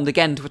raised his wand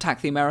again to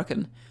attack the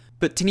American,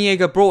 but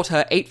Taniega brought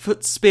her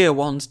 8-foot spear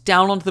wand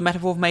down onto the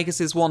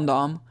Metamorphomagus' wand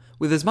arm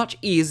with as much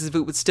ease as if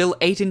it was still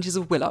 8 inches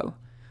of willow.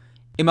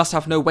 It must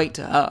have no weight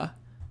to her,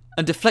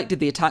 and deflected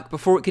the attack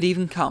before it could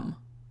even come.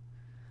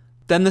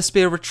 Then the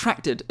spear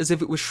retracted as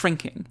if it was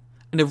shrinking,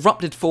 and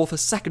erupted forth a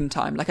second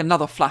time like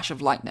another flash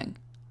of lightning.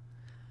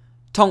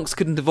 Tonks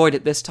couldn't avoid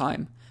it this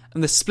time,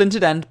 and the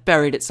splintered end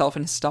buried itself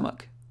in his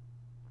stomach.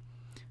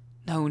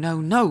 No, no,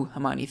 no,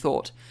 Hermione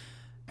thought,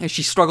 as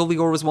she struggled the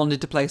Aura's wand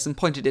into place and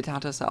pointed it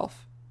at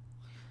herself.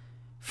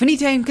 Finite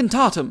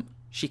incantatum,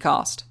 she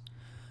cast.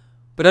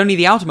 But only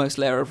the outermost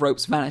layer of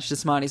ropes vanished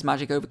as Hermione's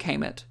magic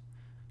overcame it.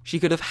 She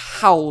could have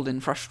howled in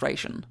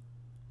frustration.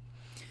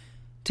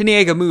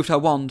 Taniega moved her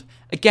wand,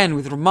 again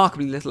with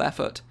remarkably little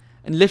effort,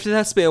 and lifted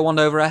her spear wand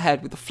over her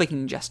head with a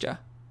flicking gesture.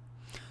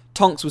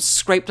 Tonks was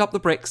scraped up the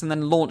bricks and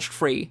then launched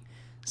free,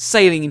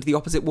 sailing into the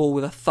opposite wall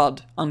with a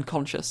thud,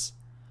 unconscious.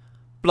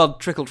 Blood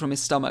trickled from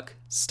his stomach,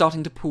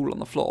 starting to pool on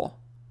the floor.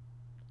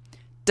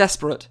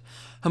 Desperate,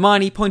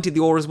 Hermione pointed the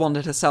Aura's wand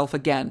at herself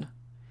again.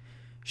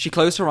 She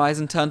closed her eyes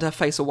and turned her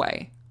face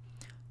away.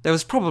 There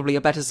was probably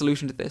a better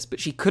solution to this, but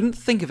she couldn't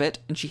think of it,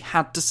 and she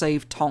had to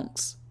save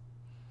Tonks.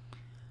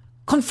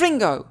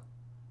 Confringo!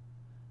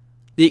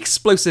 The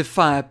explosive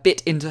fire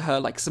bit into her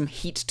like some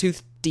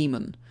heat-toothed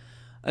demon,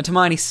 and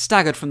Hermione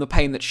staggered from the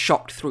pain that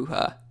shocked through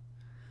her.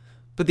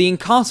 But the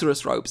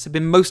incarcerous ropes had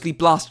been mostly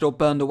blasted or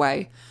burned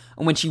away,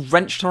 and when she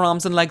wrenched her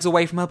arms and legs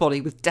away from her body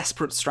with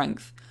desperate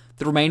strength,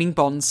 the remaining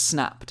bonds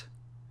snapped.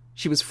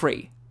 She was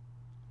free.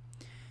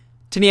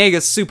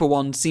 Taniega's super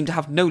wand seemed to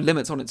have no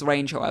limits on its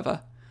range,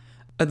 however.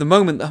 At the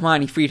moment that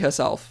Hermione freed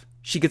herself,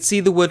 she could see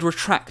the wood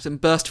retract and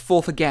burst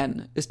forth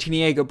again as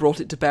Taniega brought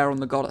it to bear on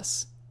the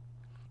goddess.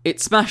 It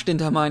smashed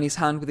into Hermione's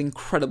hand with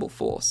incredible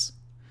force.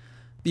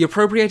 The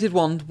appropriated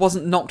wand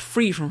wasn't knocked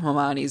free from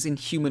Hermione's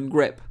inhuman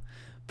grip,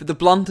 but the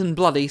blunt and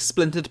bloody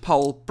splintered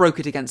pole broke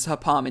it against her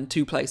palm in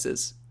 2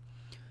 places.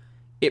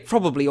 It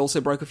probably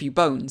also broke a few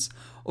bones,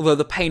 although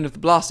the pain of the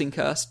blasting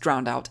curse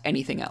drowned out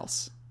anything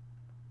else.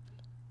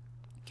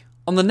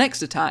 On the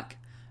next attack,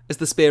 as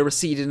the spear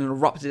receded and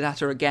erupted at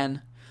her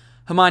again,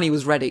 Hermione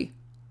was ready.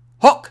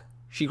 Hock!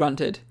 She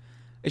grunted,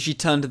 as she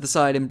turned to the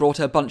side and brought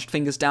her bunched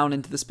fingers down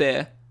into the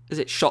spear, as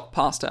it shot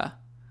past her.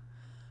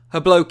 Her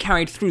blow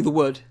carried through the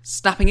wood,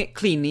 snapping it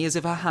cleanly as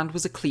if her hand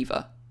was a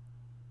cleaver.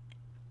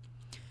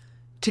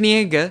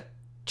 Taniega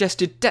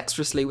gestured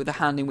dexterously with the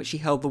hand in which she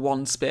held the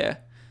wand spear,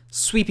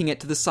 sweeping it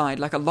to the side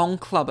like a long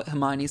club at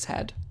Hermione's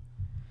head.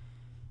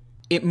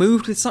 It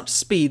moved with such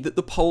speed that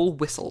the pole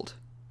whistled.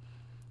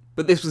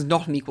 But this was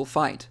not an equal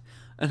fight,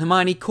 and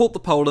Hermione caught the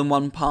pole in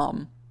one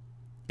palm.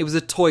 It was a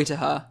toy to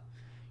her.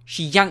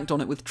 She yanked on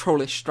it with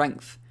trollish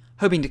strength,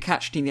 hoping to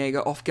catch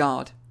Taniega off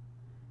guard.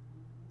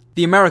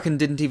 The American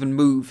didn't even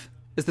move,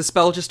 as the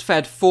spell just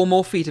fed 4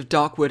 more feet of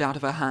dark wood out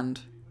of her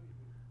hand.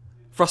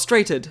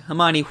 Frustrated,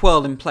 Hermione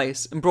whirled in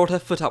place and brought her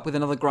foot up with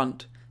another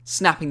grunt,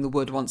 snapping the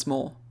wood once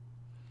more.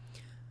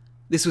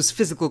 This was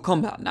physical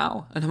combat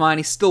now, and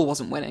Hermione still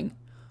wasn't winning.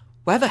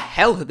 Where the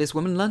hell had this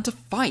woman learned to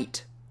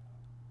fight?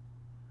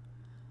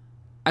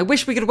 I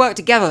wish we could work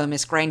together,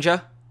 Miss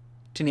Granger,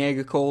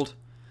 Taniega called,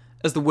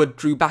 as the wood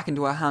drew back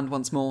into her hand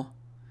once more.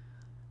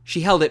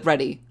 She held it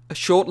ready, a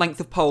short length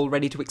of pole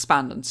ready to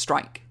expand and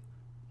strike.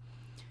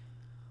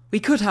 We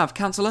could have,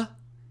 Counsellor,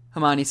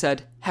 Hermione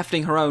said,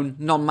 hefting her own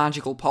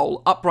non-magical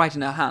pole upright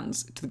in her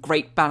hands to the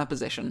great banner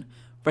position,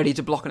 ready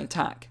to block an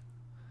attack.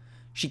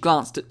 She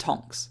glanced at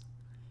Tonks.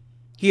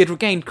 He had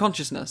regained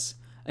consciousness,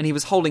 and he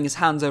was holding his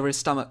hands over his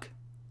stomach.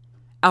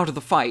 Out of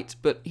the fight,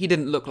 but he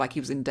didn't look like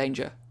he was in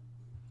danger.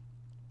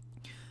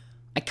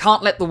 I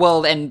can't let the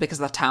world end because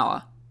of the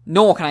tower,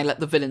 nor can I let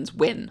the villains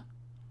win,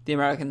 the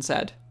American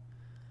said.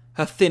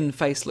 Her thin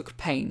face looked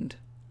pained.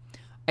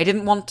 I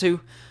didn't want to.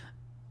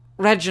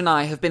 Reg and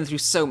I have been through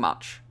so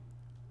much.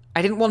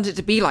 I didn't want it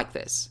to be like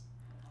this.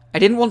 I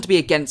didn't want to be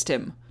against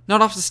him,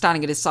 not after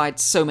standing at his side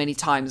so many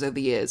times over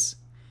the years.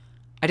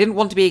 I didn't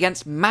want to be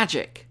against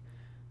magic.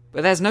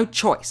 But there's no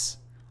choice.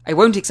 I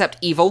won't accept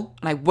evil,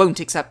 and I won't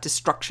accept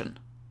destruction.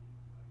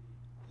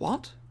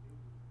 What?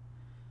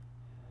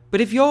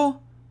 But if you're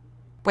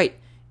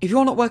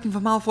not working for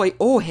Malfoy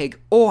or Hig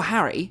or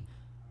Harry,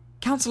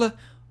 Counselor,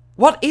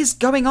 what is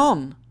going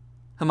on?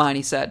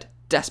 Hermione said,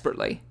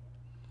 desperately.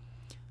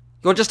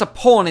 You're just a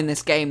pawn in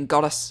this game,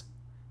 goddess,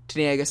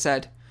 Taniega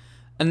said,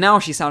 and now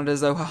she sounded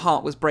as though her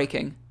heart was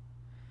breaking.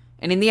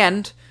 And in the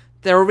end,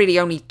 there are really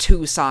only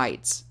 2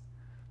 sides.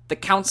 The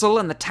Council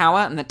and the Tower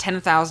and the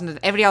 10,000 and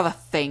every other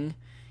thing,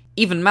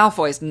 even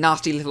Malfoy's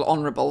nasty little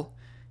honourable.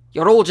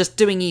 You're all just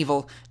doing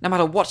evil, no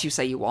matter what you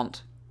say you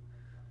want.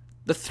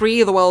 The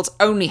three are the world's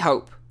only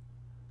hope.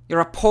 You're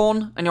a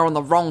pawn, and you're on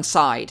the wrong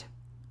side.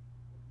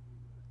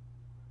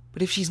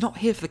 But if she's not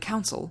here for the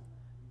council,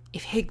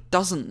 if Hig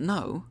doesn't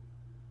know...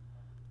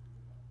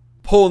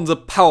 Pawns are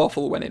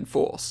powerful when in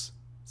force,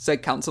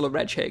 said Councillor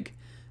Reg Hig,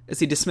 as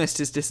he dismissed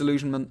his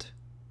disillusionment.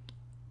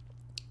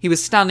 He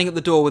was standing at the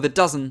door with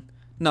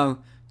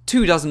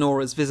 2 dozen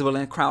auras visible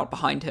in a crowd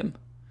behind him.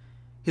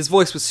 His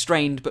voice was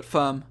strained but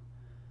firm.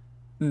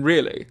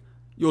 Really,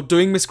 you're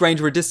doing Miss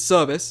Granger a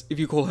disservice if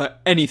you call her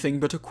anything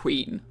but a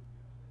queen.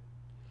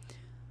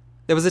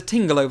 There was a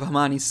tingle over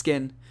Hermione's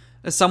skin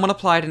as someone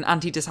applied an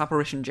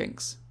anti-disapparition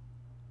jinx.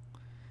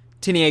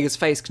 Tiniaga's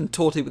face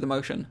contorted with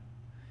emotion.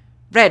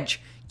 Reg,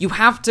 you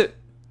have to...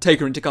 Take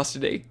her into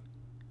custody,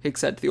 Hig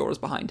said to the auras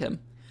behind him.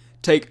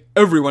 Take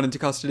everyone into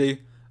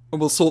custody,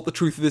 and we'll sort the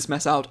truth of this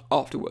mess out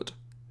afterward.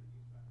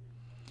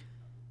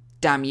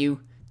 Damn you,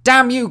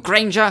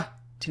 Granger,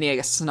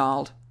 Tiniaga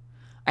snarled.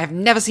 I have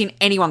never seen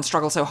anyone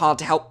struggle so hard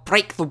to help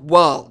break the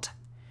world.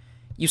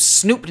 You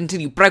snooped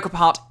until you broke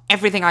apart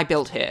everything I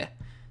built here,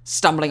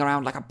 stumbling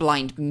around like a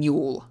blind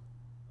mule.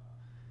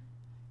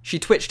 She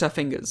twitched her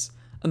fingers,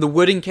 and the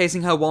wood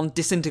encasing her wand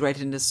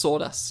disintegrated into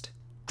sawdust,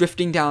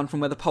 drifting down from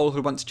where the pole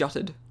had once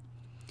jutted.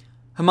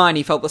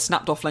 Hermione felt the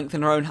snapped-off length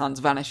in her own hands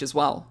vanish as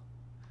well.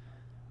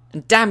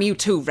 And damn you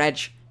too, Reg,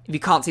 if you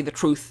can't see the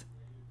truth,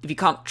 if you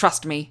can't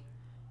trust me,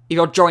 if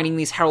you're joining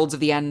these heralds of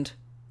the end.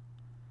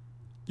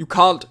 You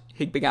can't,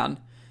 Hig began,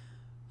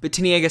 but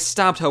Tiniaga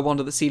stabbed her wand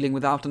at the ceiling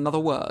without another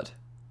word.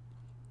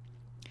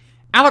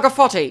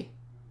 Alagafoti!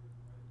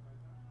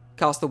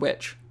 Cast the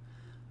witch.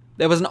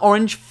 There was an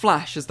orange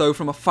flash as though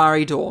from a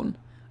fiery dawn,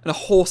 and a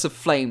horse of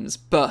flames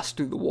burst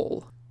through the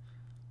wall.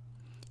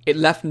 It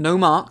left no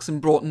marks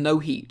and brought no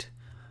heat,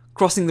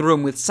 crossing the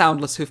room with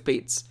soundless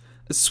hoofbeats,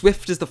 as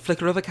swift as the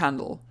flicker of a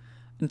candle,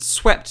 and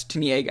swept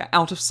Tiniaga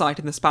out of sight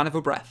in the span of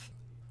a breath.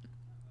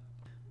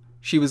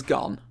 She was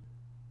gone.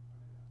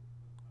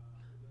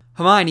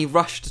 Hermione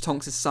rushed to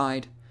Tonks's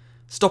side,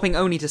 stopping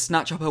only to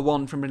snatch up her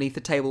wand from beneath the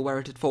table where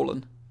it had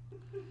fallen.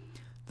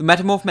 The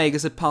Metamorph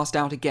Magus had passed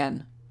out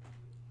again.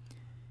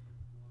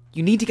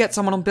 You need to get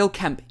someone on Bill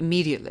Kemp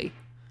immediately.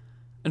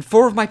 And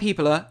 4 of my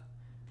people are...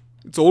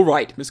 It's all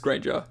right, Miss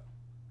Granger,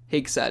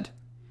 Hig said.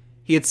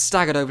 He had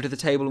staggered over to the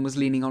table and was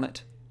leaning on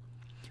it.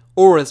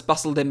 Auras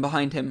bustled in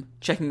behind him,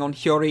 checking on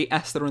Hiyori,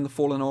 Esther, and the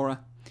fallen aura.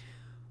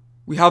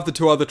 We have the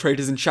 2 other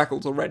traitors in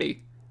shackles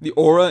already, the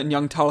aura and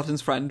young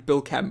Tarleton's friend,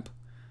 Bill Kemp,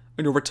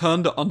 and you'll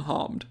return to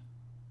unharmed.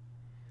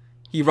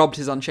 He rubbed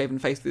his unshaven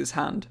face with his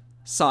hand,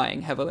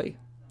 sighing heavily.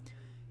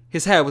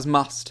 His hair was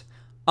mussed,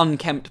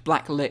 unkempt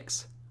black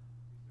licks.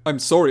 I'm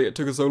sorry it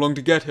took us so long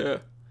to get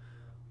here.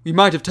 We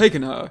might have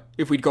taken her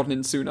if we'd gotten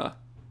in sooner.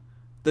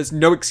 There's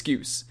no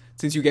excuse,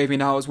 since you gave me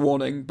an hour's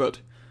warning, but...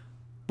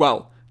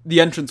 well,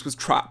 the entrance was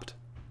trapped.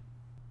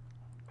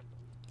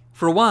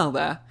 For a while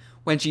there,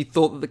 when she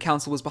thought that the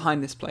council was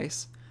behind this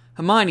place,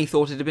 Hermione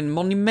thought it had been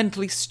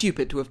monumentally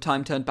stupid to have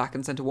time turned back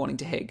and sent a warning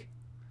to Hig.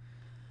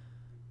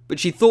 But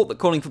she thought that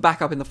calling for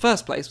backup in the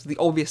first place was the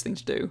obvious thing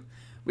to do,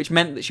 which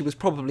meant that she was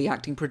probably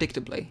acting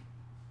predictably.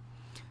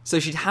 So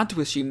she'd had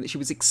to assume that she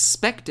was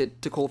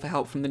expected to call for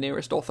help from the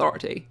nearest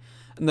authority,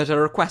 and that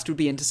her request would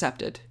be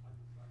intercepted.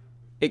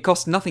 It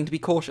cost nothing to be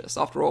cautious,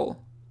 after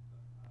all.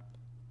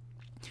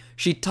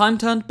 She'd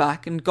time-turned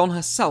back and gone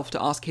herself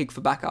to ask Hig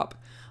for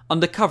backup,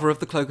 under cover of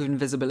the Cloak of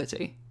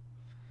Invisibility.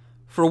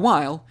 For a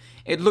while,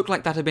 it looked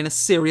like that had been a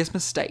serious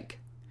mistake.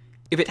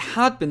 If it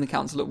had been the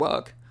council at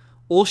work,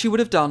 all she would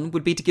have done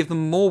would be to give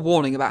them more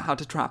warning about how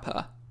to trap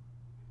her.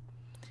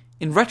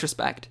 In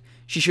retrospect,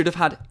 she should have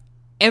had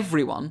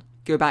everyone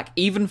go back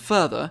even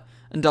further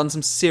and done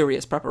some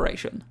serious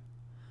preparation.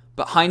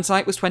 But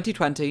hindsight was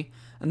 20/20,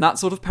 and that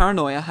sort of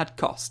paranoia had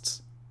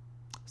costs.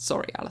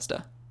 Sorry,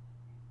 Alistair.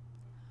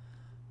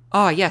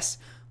 Ah, yes,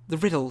 the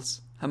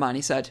riddles,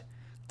 Hermione said,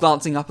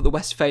 glancing up at the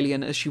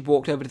Westphalian as she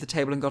walked over to the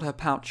table and got her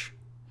pouch.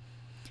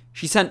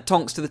 She sent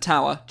Tonks to the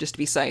tower, just to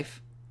be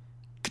safe.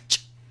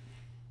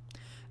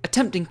 A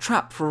tempting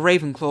trap for a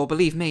Ravenclaw,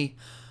 believe me.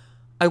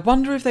 I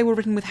wonder if they were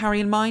written with Harry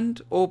in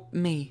mind, or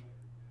me.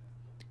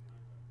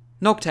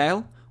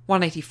 Nogtail,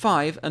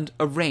 185, and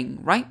a ring,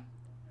 right?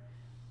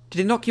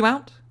 Did it knock you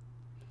out?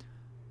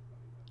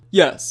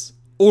 Yes,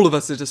 all of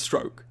us at a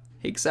stroke,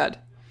 Hig said.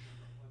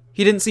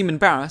 He didn't seem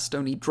embarrassed,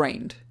 only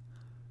drained.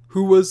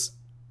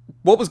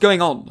 What was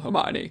going on,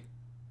 Hermione?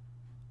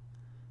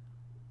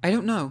 I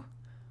don't know.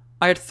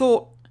 I had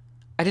thought...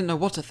 I didn't know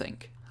what to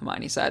think,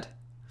 Hermione said.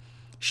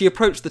 She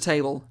approached the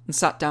table and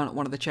sat down at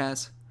one of the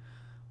chairs.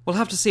 We'll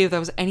have to see if there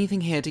was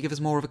anything here to give us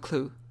more of a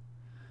clue.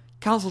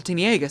 Council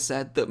Tiniaga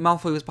said that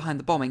Malfoy was behind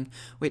the bombing,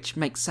 which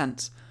makes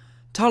sense.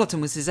 Tarleton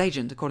was his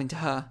agent, according to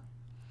her.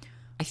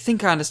 I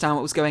think I understand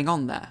what was going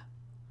on there.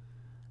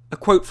 A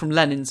quote from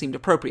Lenin seemed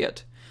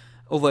appropriate,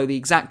 although the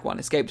exact one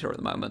escaped her at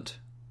the moment.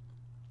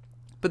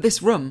 But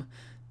this room,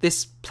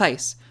 this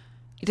place,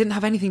 it didn't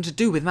have anything to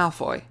do with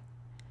Malfoy.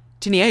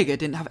 Tiniaga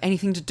didn't have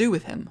anything to do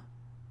with him.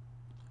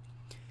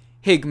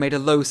 Hig made a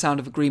low sound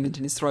of agreement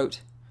in his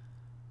throat.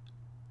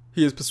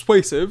 He is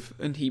persuasive,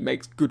 and he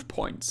makes good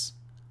points.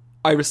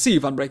 I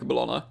receive unbreakable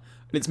honour,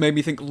 and it's made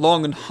me think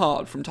long and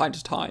hard from time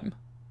to time.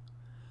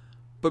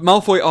 But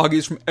Malfoy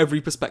argues from every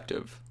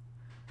perspective.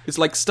 It's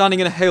like standing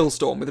in a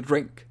hailstorm with a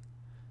drink.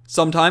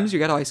 Sometimes you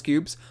get ice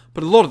cubes,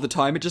 but a lot of the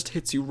time it just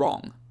hits you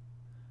wrong.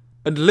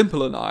 And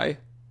Limple and I...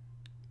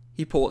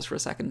 He paused for a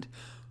second.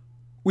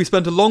 We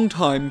spent a long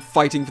time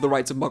fighting for the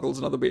rights of Muggles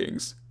and other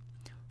beings.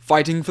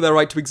 Fighting for their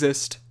right to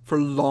exist for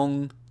a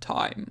long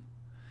time.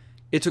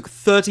 It took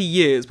 30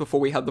 years before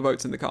we had the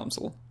votes in the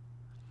council.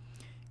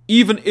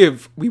 Even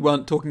if we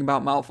weren't talking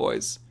about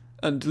Malfoys,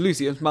 and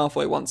Lucius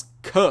Malfoy once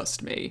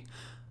cursed me,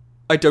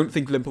 I don't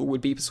think Limple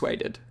would be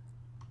persuaded.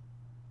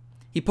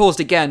 He paused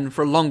again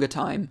for a longer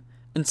time,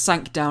 and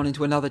sank down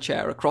into another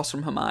chair across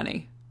from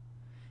Hermione.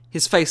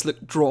 His face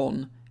looked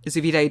drawn, as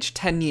if he'd aged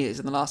 10 years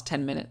in the last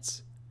 10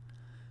 minutes.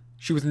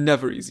 She was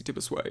never easy to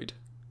persuade.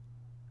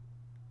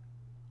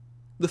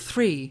 The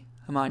three,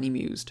 Hermione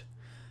mused.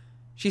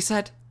 She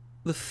said,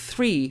 the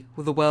three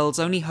were the world's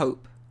only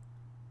hope.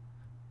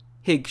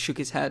 Hig shook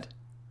his head.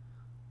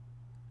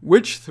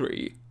 Which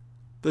three?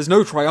 There's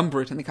no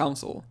triumvirate in the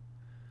council.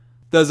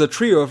 There's a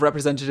trio of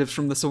representatives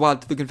from the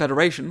Sawad to the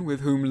Confederation,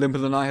 with whom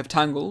Limple and I have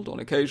tangled, on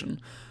occasion,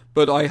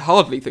 but I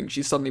hardly think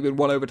she's suddenly been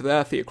won over to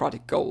their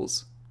theocratic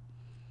goals.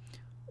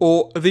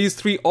 Or are these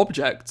three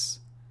objects?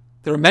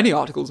 There are many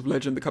articles of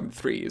legend that come in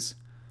threes.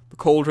 The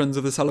cauldrons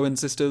of the Selwyn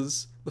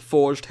sisters, the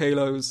forged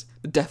halos,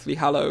 the deathly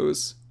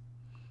hallows.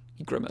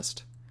 He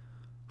grimaced.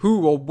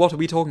 Who or what are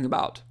we talking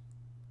about?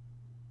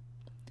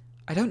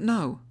 I don't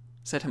know,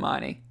 said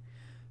Hermione.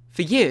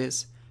 For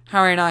years,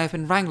 Harry and I have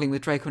been wrangling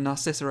with Draco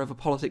Narcissa over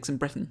politics in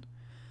Britain.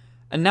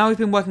 And now we've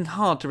been working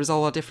hard to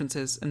resolve our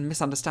differences and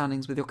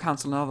misunderstandings with your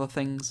council and other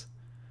things.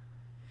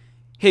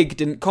 Hig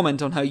didn't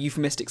comment on her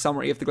euphemistic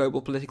summary of the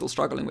global political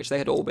struggle in which they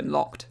had all been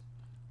locked.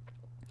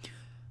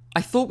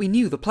 I thought we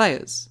knew the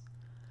players.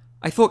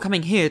 I thought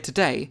coming here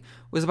today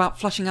was about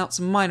flushing out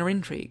some minor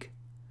intrigue.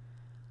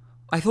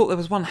 I thought there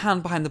was one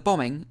hand behind the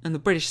bombing, and the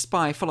British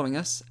spy following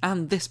us,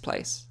 and this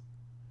place.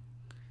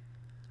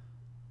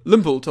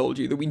 Limple told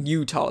you that we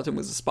knew Tarleton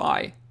was a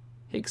spy,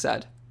 Hig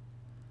said.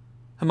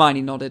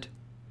 Hermione nodded.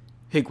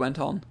 Hig went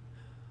on.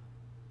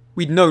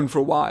 We'd known for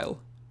a while.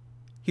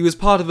 He was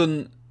part of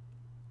an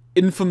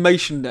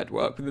information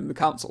network within the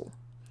council.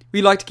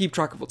 We like to keep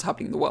track of what's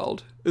happening in the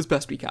world, as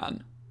best we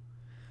can.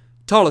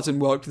 Tarleton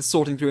worked with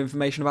sorting through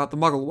information about the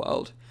Muggle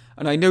world,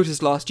 and I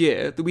noticed last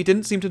year that we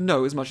didn't seem to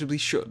know as much as we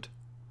should.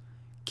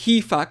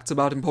 Key facts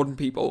about important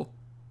people,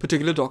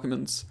 particular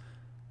documents.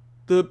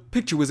 The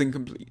picture was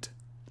incomplete.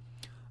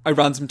 I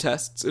ran some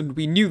tests, and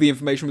we knew the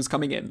information was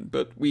coming in,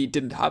 but we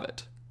didn't have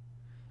it.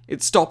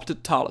 It stopped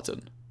at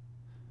Tarleton.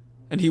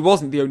 And he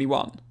wasn't the only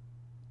one.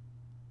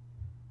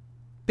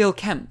 Bill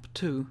Kemp,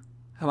 too,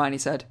 Hermione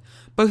said.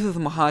 Both of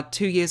them were hired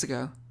 2 years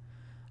ago.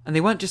 And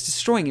they weren't just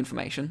destroying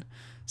information.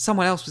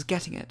 Someone else was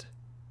getting it.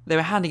 They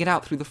were handing it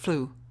out through the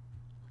flu.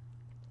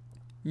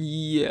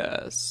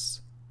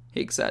 Yes,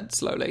 Hig said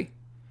slowly.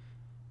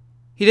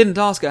 He didn't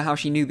ask her how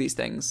she knew these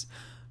things,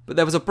 but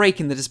there was a break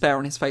in the despair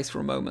on his face for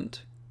a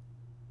moment.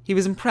 He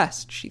was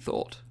impressed, she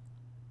thought.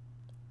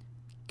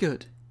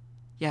 Good.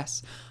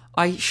 Yes,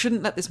 I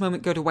shouldn't let this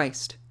moment go to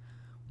waste.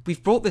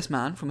 We've brought this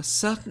man from a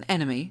certain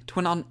enemy to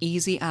an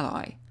uneasy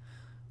ally.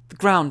 The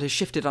ground has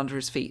shifted under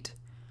his feet.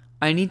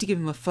 I need to give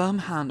him a firm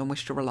hand on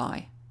which to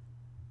rely.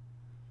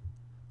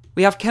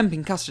 We have Kemp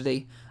in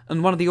custody,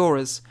 and one of the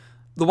Auras,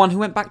 the one who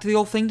went back to the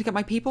old thing to get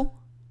my people?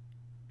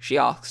 She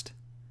asked.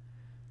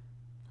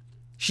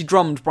 She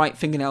drummed bright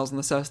fingernails on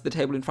the surface of the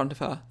table in front of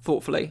her,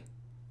 thoughtfully.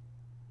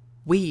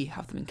 We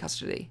have them in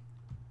custody,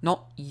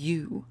 not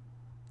you.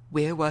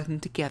 We're working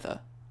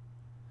together.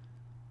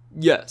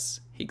 Yes,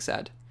 Hig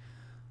said.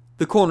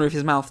 The corner of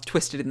his mouth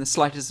twisted in the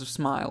slightest of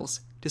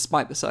smiles,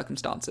 despite the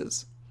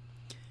circumstances.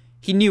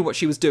 He knew what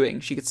she was doing,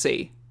 she could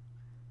see.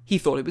 He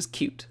thought it was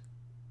cute.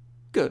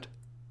 Good.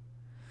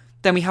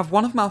 Then we have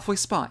one of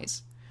Malfoy's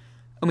spies.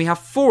 And we have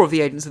 4 of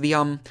the agents of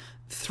the,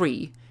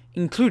 3,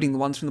 including the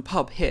ones from the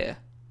pub here.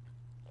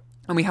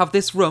 And we have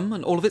this room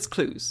and all of its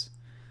clues.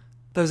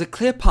 Those are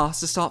clear paths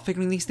to start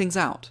figuring these things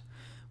out,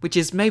 which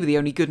is maybe the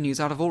only good news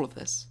out of all of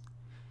this.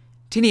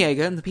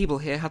 Tiniaga and the people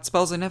here had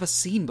spells I've never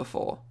seen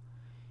before.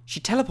 She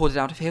teleported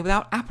out of here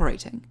without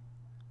apparating.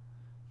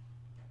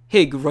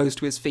 Hig rose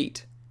to his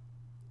feet.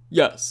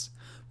 Yes,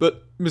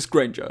 but Miss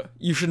Granger,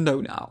 you should know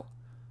now.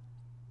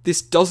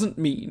 This doesn't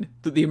mean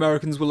that the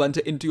Americans will enter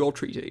into your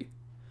treaty.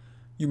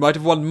 You might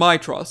have won my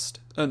trust,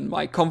 and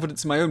my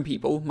confidence in my own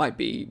people might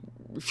be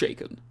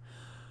shaken.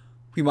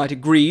 We might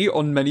agree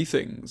on many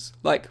things,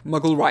 like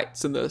Muggle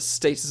rights and the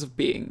status of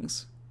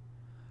beings.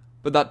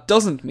 But that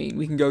doesn't mean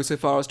we can go so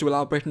far as to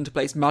allow Britain to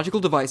place magical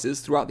devices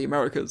throughout the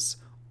Americas,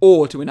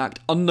 or to enact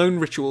unknown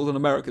rituals on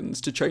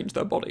Americans to change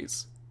their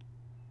bodies.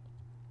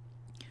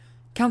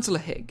 Councillor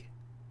Hig,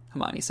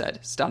 Hermione said,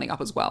 standing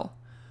up as well.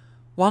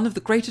 One of the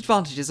great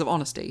advantages of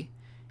honesty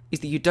is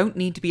that you don't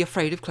need to be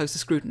afraid of closer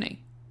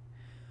scrutiny.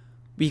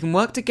 We can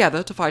work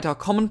together to fight our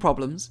common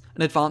problems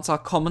and advance our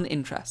common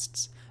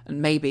interests,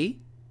 and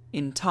maybe,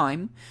 in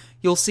time,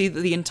 you'll see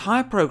that the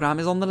entire programme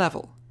is on the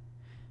level.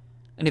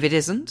 And if it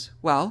isn't,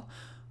 well,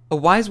 a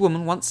wise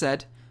woman once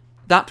said,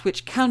 that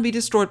which can be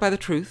destroyed by the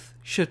truth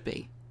should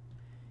be.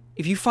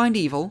 If you find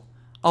evil,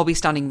 I'll be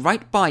standing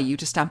right by you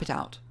to stamp it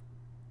out.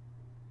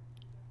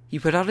 He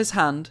put out his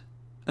hand,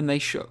 and they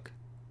shook.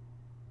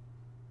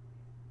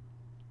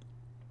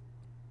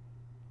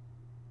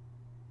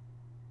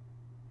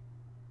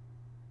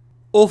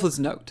 Author's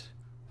note.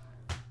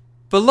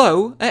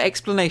 Below are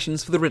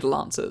explanations for the riddle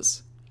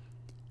answers.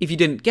 If you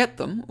didn't get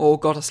them, or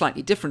got a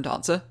slightly different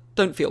answer,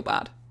 don't feel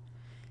bad.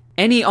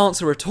 Any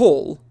answer at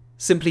all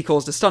simply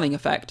caused a stunning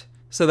effect,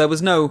 so there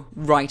was no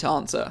right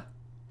answer.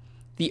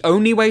 The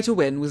only way to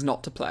win was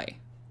not to play.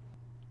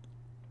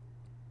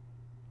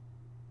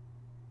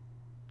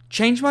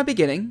 Change my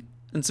beginning,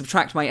 and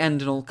subtract my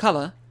end in all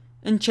colour,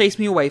 and chase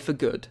me away for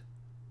good.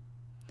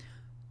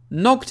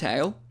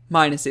 Nogtail,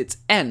 minus its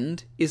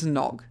end, is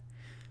nog.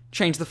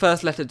 Change the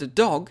first letter to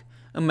dog,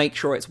 and make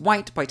sure it's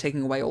white by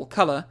taking away all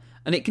colour,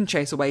 and it can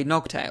chase away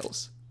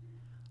nogtails.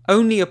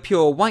 Only a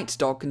pure white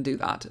dog can do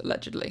that,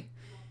 allegedly.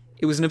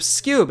 It was an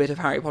obscure bit of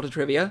Harry Potter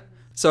trivia,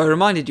 so I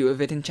reminded you of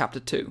it in Chapter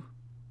 2.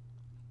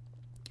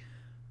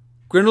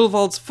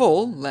 Grindelwald's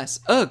fall, less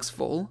Urg's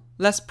fall,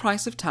 less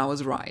price of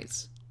towers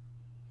rise.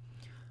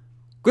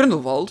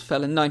 Grindelwald fell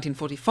in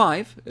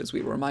 1945, as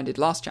we were reminded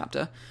last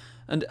chapter,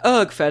 and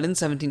Urg fell in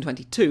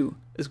 1722,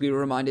 as we were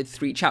reminded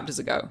 3 chapters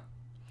ago.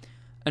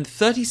 And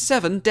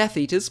 37 Death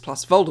Eaters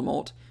plus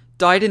Voldemort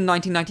died in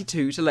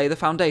 1992 to lay the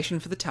foundation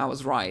for the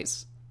tower's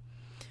rise.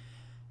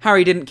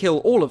 Harry didn't kill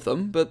all of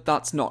them, but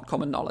that's not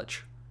common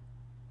knowledge.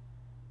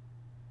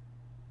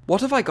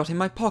 What have I got in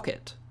my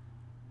pocket?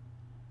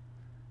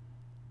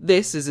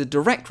 This is a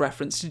direct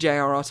reference to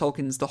J.R.R.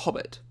 Tolkien's The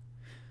Hobbit.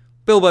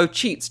 Bilbo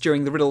cheats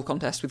during the riddle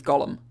contest with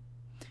Gollum.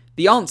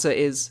 The answer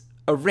is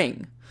a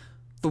ring,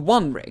 the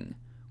One Ring,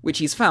 which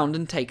he's found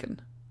and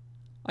taken.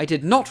 I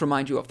did not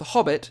remind you of The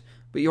Hobbit,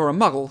 but you're a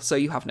muggle, so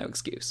you have no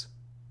excuse.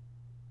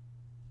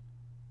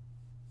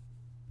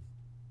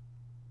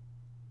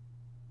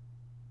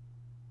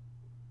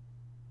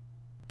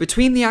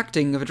 Between the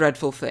acting of A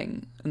Dreadful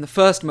Thing and the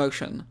first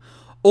motion,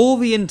 all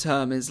the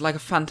interim is like a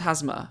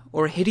phantasma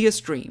or a hideous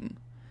dream.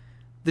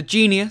 The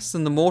genius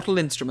and the mortal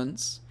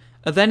instruments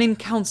are then in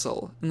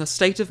council, and the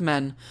state of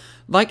men,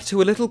 like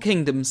to a little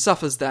kingdom,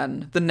 suffers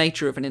then the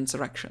nature of an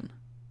insurrection.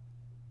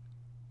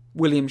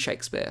 William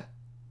Shakespeare.